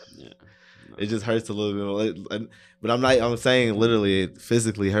 Yeah. No. It just hurts a little bit. But I'm saying literally, it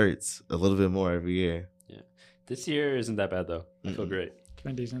physically hurts a little bit more every year. This year isn't that bad though. I feel Mm-mm. great It's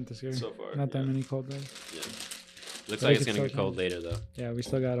been decent this year. so far. Not yeah. that many cold days. Yeah. Looks Like like it's it's gonna so get cold cold. later though. Yeah, we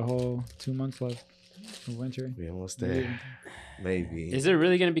still got a whole 2 months left of winter. We almost Maybe there. even- Maybe. Is it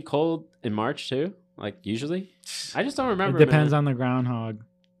really gonna be cold in March too? Like usually? I just don't It remember. depends on the groundhog.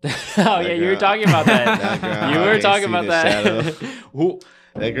 Oh yeah, you were talking about that. That groundhog you were ain't talking seen about his that. shadow. Who?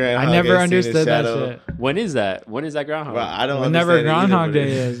 That groundhog I never ain't seen his understood that shadow. shit. When is that? When is that groundhog? Bro, I don't Whenever understand it Groundhog either, but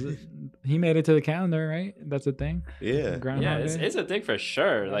Day it- is, he made it to the calendar, right? That's a thing. Yeah. Groundhog yeah, Day. it's a thing for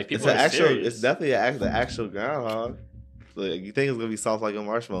sure. Like It's people an are actual. serious. It's definitely the actual groundhog. Like, you think it's gonna be soft like a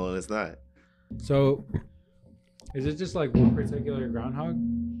marshmallow, and it's not. So, is it just like one particular groundhog?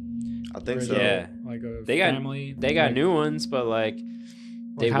 I think so. Yeah. Like a They family. They got like, new ones, but like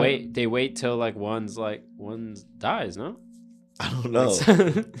they how- wait till like one's dies, no? I don't know.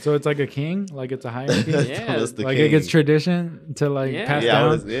 So it's like a king, like it's a hierarchy. Yeah. That's the Like king. it gets tradition to like Yeah. pass Yeah,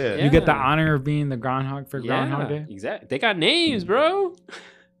 down. yeah. You get the honor of being the groundhog for Groundhog Day. Exactly. They got names, bro.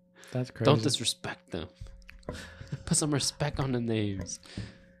 That's crazy. Don't disrespect them. Put some respect on the names.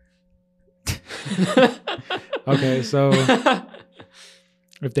 Okay, so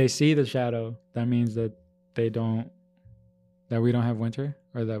if they see the shadow, that means that we don't have winter,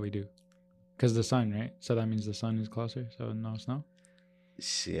 or that we do, because the sun, right? So that means the sun is closer. So no snow.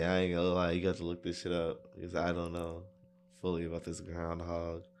 Shit, I ain't gonna lie. You got to look this shit up because I don't know fully about this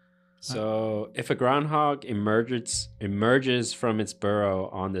groundhog. So if a groundhog emerges from its burrow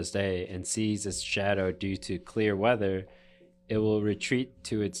on this day and sees its shadow due to clear weather, it will retreat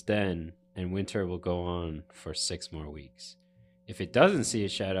to its den, and winter will go on for 6 more weeks. If it doesn't see a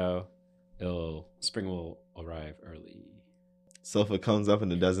shadow, spring will arrive early. So if it comes up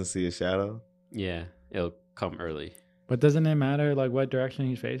and it doesn't see a shadow, Yeah, it'll come early. But doesn't it matter like what direction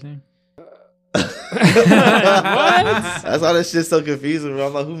he's facing? That's why this shit's so confusing. Bro.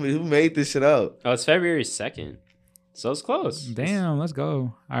 I'm like, who made this shit up? Oh, it's February 2nd. So it's close. Damn, let's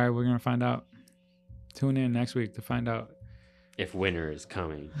go. All right, we're gonna find out. Tune in next week to find out. If winter is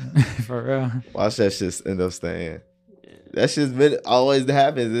coming. For real. Watch that shit end up staying. That shit's been always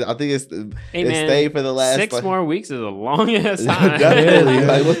happens. I think it stayed for the last 6 more weeks is a long ass time. Definitely. Yeah,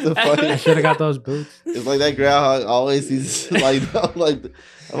 Like, what the fuck? I should have got those boots. It's like that groundhog always sees like that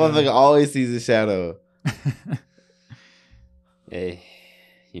motherfucker always sees a shadow. Hey,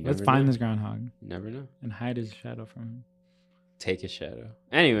 you never Let's find know. this groundhog You never know. and hide his shadow from him. Take a shadow.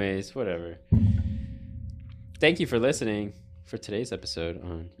 Anyways, whatever. Thank you for listening for today's episode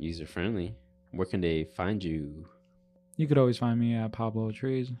on User Friendly. Where can they find you? You could always find me at Pablo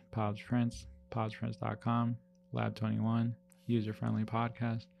Trees, Pod's Prince, podsprince.com, Lab21, User Friendly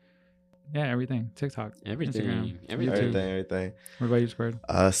Podcast. Yeah, everything. TikTok, Everything. Instagram, Everything. YouTube. Everything. What about you, Squared?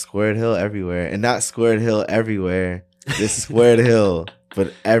 Squared Hill everywhere. And not Squared Hill everywhere. This Squared Hill,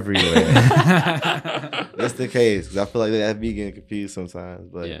 but everywhere. That's the case. 'Cause I feel like that be getting confused sometimes.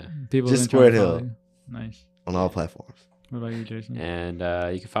 But Yeah. People Just been trying to Squared follow Hill. you. Nice. on all platforms. What about you, Jason? And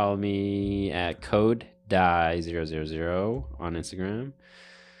you can follow me at CodeDie000 on Instagram.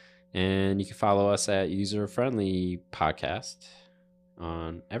 And you can follow us at User Friendly Podcast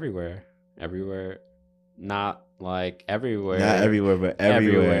on everywhere. Everywhere. Not like everywhere. Not everywhere, but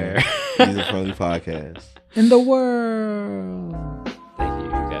everywhere. User Friendly Podcast. In the world. Thank you,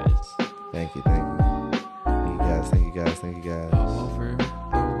 guys. Thank you. Thank you, guys. Thank you, guys. Thank you, guys. All over the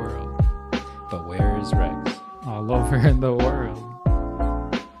world. But where is Rex? All over the world.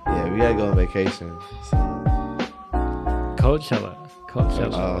 Yeah, we gotta go on vacation. So. Coachella.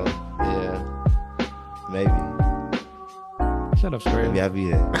 Coachella. Yeah. Maybe. Shut up, Square. Maybe I'll be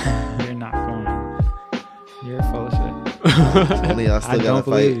there. You're not going. You're full of shit. One of y'all still I gotta don't fight.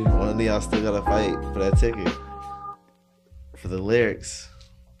 believe you. One of y'all still gotta fight for that ticket. For the lyrics.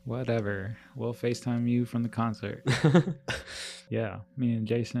 Whatever. We'll FaceTime you from the concert. Yeah. Me and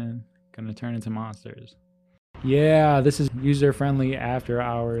Jason gonna turn into monsters. Yeah, this is User Friendly After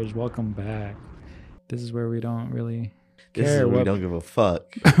Hours. Welcome back. This is where we don't really This care is where we what, don't give a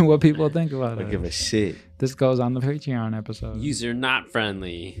fuck. what people think about Don't us. give a shit. This goes on the Patreon episode. User not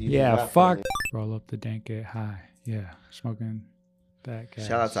friendly. Yeah, Not fuck. friendly. Roll up the dank, get high. Yeah, smoking that gas.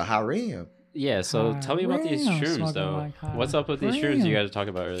 Shout out to Harim. Yeah, so tell me about these Damn, shrooms, smoking though. like hot What's up with these shrooms you damn. guys talked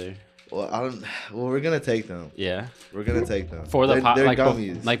about earlier? Well, we're gonna take them. Yeah, We're gonna take them for the they're like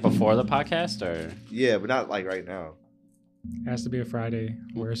gummies. like before the podcast, or Yeah, but not like right now. It has to be a Friday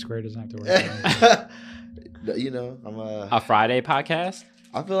where Square doesn't have to work. You know, I'm a Friday podcast?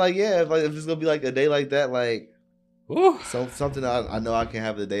 I feel like if it's gonna be like a day like that, like Ooh. something I know I can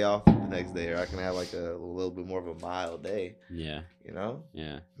have the day off the next day, or I can have like a little bit more of a mild day. Yeah, You know,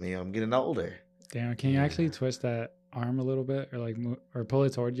 yeah. I mean, I'm getting older. Damn, can you actually twist that arm a little bit, or like or pull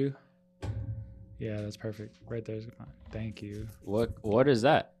it towards you? Yeah, that's perfect. Right there's fine. Thank you, What is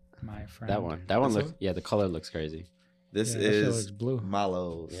that? my friend. That one This looks. one? Yeah, the color looks crazy. This Yeah, that shit is looks blue.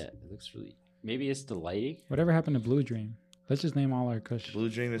 Malo's. Yeah, it looks really. Maybe it's the lighting. Whatever happened to Blue Dream? Let's just name all our kush. Blue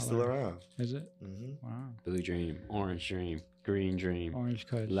Dream is still around. Is it? hmm Wow. Blue dream, orange dream, green dream, Orange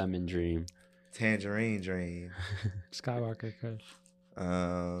kush. lemon dream. Tangerine Dream. Skywalker kush.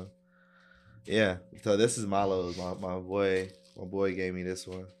 Yeah. So this is Malo's. My boy. My boy gave me this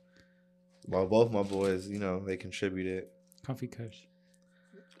one. Well, both my boys, they contributed. Comfy kush.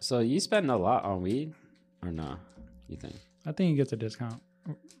 So you spend a lot on weed, or no? You think? I think he gets a discount.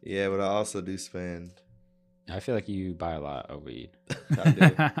 Yeah, but I also do spend. I feel like you buy a lot of weed. I do.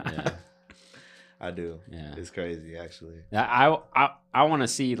 Yeah. I do. Yeah. It's crazy, actually. I want to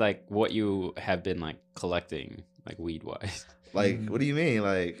see like what you have been like collecting, like weed wise. Like, what do you mean?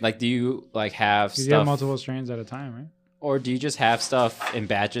 Like, do you like have stuff? You have multiple strains at a time, right? Or do you just have stuff in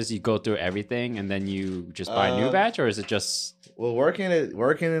batches? You go through everything and then you just buy a new batch, or is it just? Well, working in, you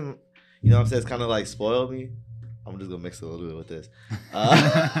know what I'm saying? It's kind of like spoiled me. I'm just gonna mix it a little bit with this.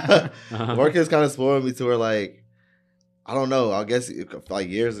 Working has kind of spoiled me to where like, I don't know. I guess like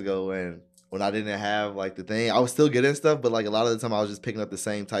years ago when I didn't have like the thing, I was still getting stuff, but like a lot of the time I was just picking up the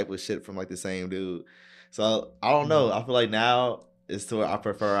same type of shit from like the same dude. So I don't know. I feel like now it's to where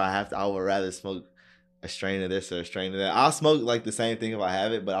I would rather smoke a strain of this or a strain of that. I'll smoke like the same thing if I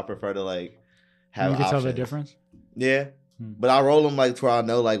have it, but I prefer to like have. You can tell the difference. Yeah, but I roll them like to where I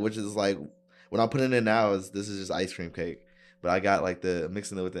know like which is like when I'm putting it in now this is just ice cream cake, but I got like the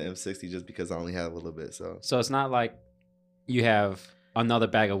mixing it with the M60 just because I only have a little bit. So it's not like you have another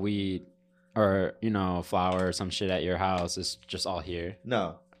bag of weed or flour or some shit at your house. It's just all here.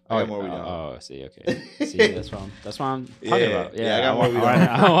 No. I got more weed on. Oh, see, okay. See, that's what I'm talking about. Yeah, I got more weed on.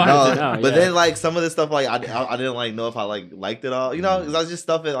 I wanted to know. But then, like, some of this stuff, like, I didn't, like, know if I, like, liked it all. You know, because I just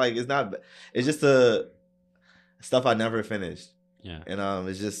stuff it, like, it's just the stuff I never finished. Yeah. And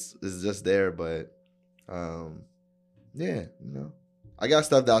it's just there, but, yeah, I got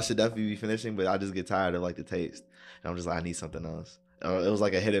stuff that I should definitely be finishing, but I just get tired of, like, the taste. And I'm just like, I need something else. It was,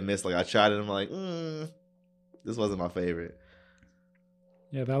 like, a hit and miss. Like, I tried it, and I'm like, this wasn't my favorite.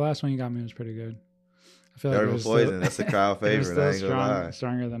 Yeah, that last one you got me was pretty good. I feel like Urban Poison, that's a crowd favorite. I ain't gonna lie.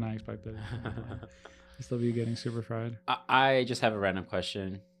 Stronger than I expected. I still be getting super fried. I just have a random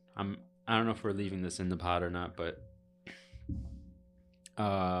question. I don't know if we're leaving this in the pod or not, but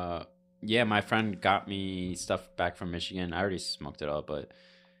yeah, my friend got me stuff back from Michigan. I already smoked it all, but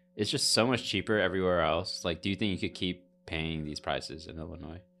it's just so much cheaper everywhere else. Like, do you think you could keep paying these prices in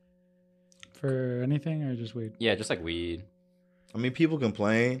Illinois? For anything or just weed? Yeah, just like weed. I mean, people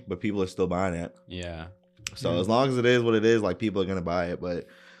complain, but people are still buying it. Yeah. So as long as it is what it is, like, people are going to buy it. But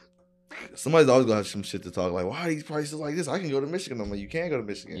somebody's always going to have some shit to talk. Like, why are these prices like this? I can go to Michigan. I'm like, you can't go to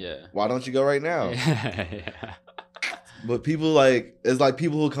Michigan. Yeah. Why don't you go right now? Yeah. But people, like, it's like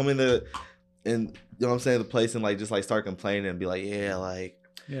people who come into, and you know what I'm saying, the place and, like, just, like, start complaining and be like, yeah, like,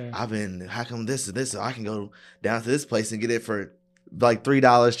 how come this and this? I can go down to this place and get it for, like,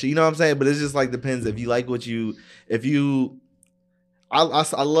 $3. You know what I'm saying? But it's just, like, depends if you like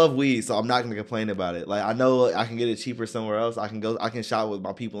I love weed, so I'm not gonna complain about it. Like, I know I can get it cheaper somewhere else. I can shop with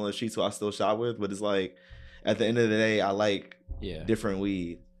my people on the streets who I still shop with, but it's like at the end of the day, I like different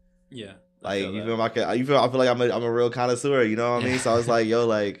weed. Yeah. Like, I feel like I'm a real connoisseur, you know what I mean? So I was like, yo,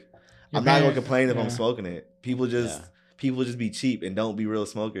 like, I'm not gonna complain if I'm smoking it. People just be cheap and don't be real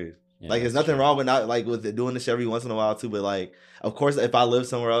smokers. Yeah, like, there's nothing wrong with with doing this every once in a while too, but like, of course, if I live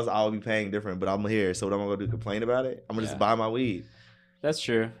somewhere else, I'll be paying different, but I'm here, so what am I gonna do, complain about it? I'm gonna just buy my weed. That's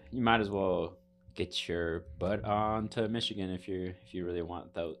true. You might as well get your butt on to Michigan if you really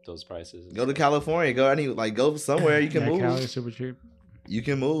want those prices. Go to California. Go somewhere you can move. Cali's super cheap. You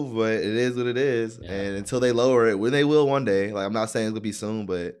can move, but it is what it is. Yeah. And until they lower it, when they will one day. Like, I'm not saying it's gonna be soon,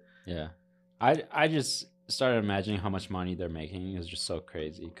 but yeah, I just started imagining how much money they're making is just so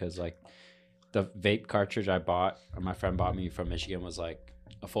crazy because like the vape cartridge my friend bought me from Michigan was like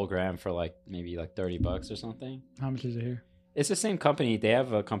a full gram for like maybe like $30 or something. How much is it here? It's the same company. They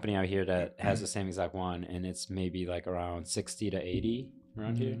have a company out here that has the same exact one, and it's maybe like around 60 to 80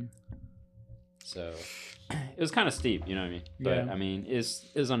 around here. So it was kind of steep, you know what I mean? But I mean,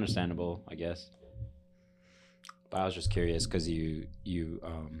 it's understandable, I guess. But I was just curious because you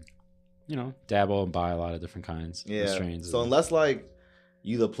dabble and buy a lot of different kinds of strains. So unless like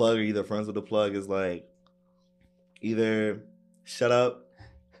you the plug or either friends with the plug is like either shut up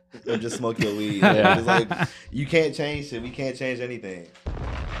or just smoke your weed. It's like you can't change shit. We can't change anything.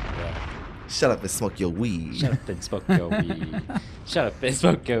 Yeah. Shut up and smoke your weed. Shut up and smoke your weed. Shut up and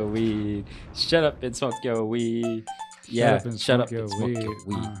smoke your weed. Shut up and smoke your weed. Yeah. Shut up and smoke your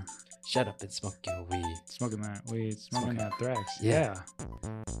weed. Shut up and smoke your weed. Smoking that weed. Smoking that Thrax. Yeah.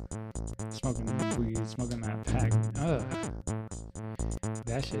 Smoking that weed. Smoking that pack. Ugh.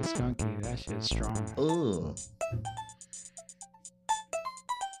 That shit's skunky. That shit's strong. Ooh.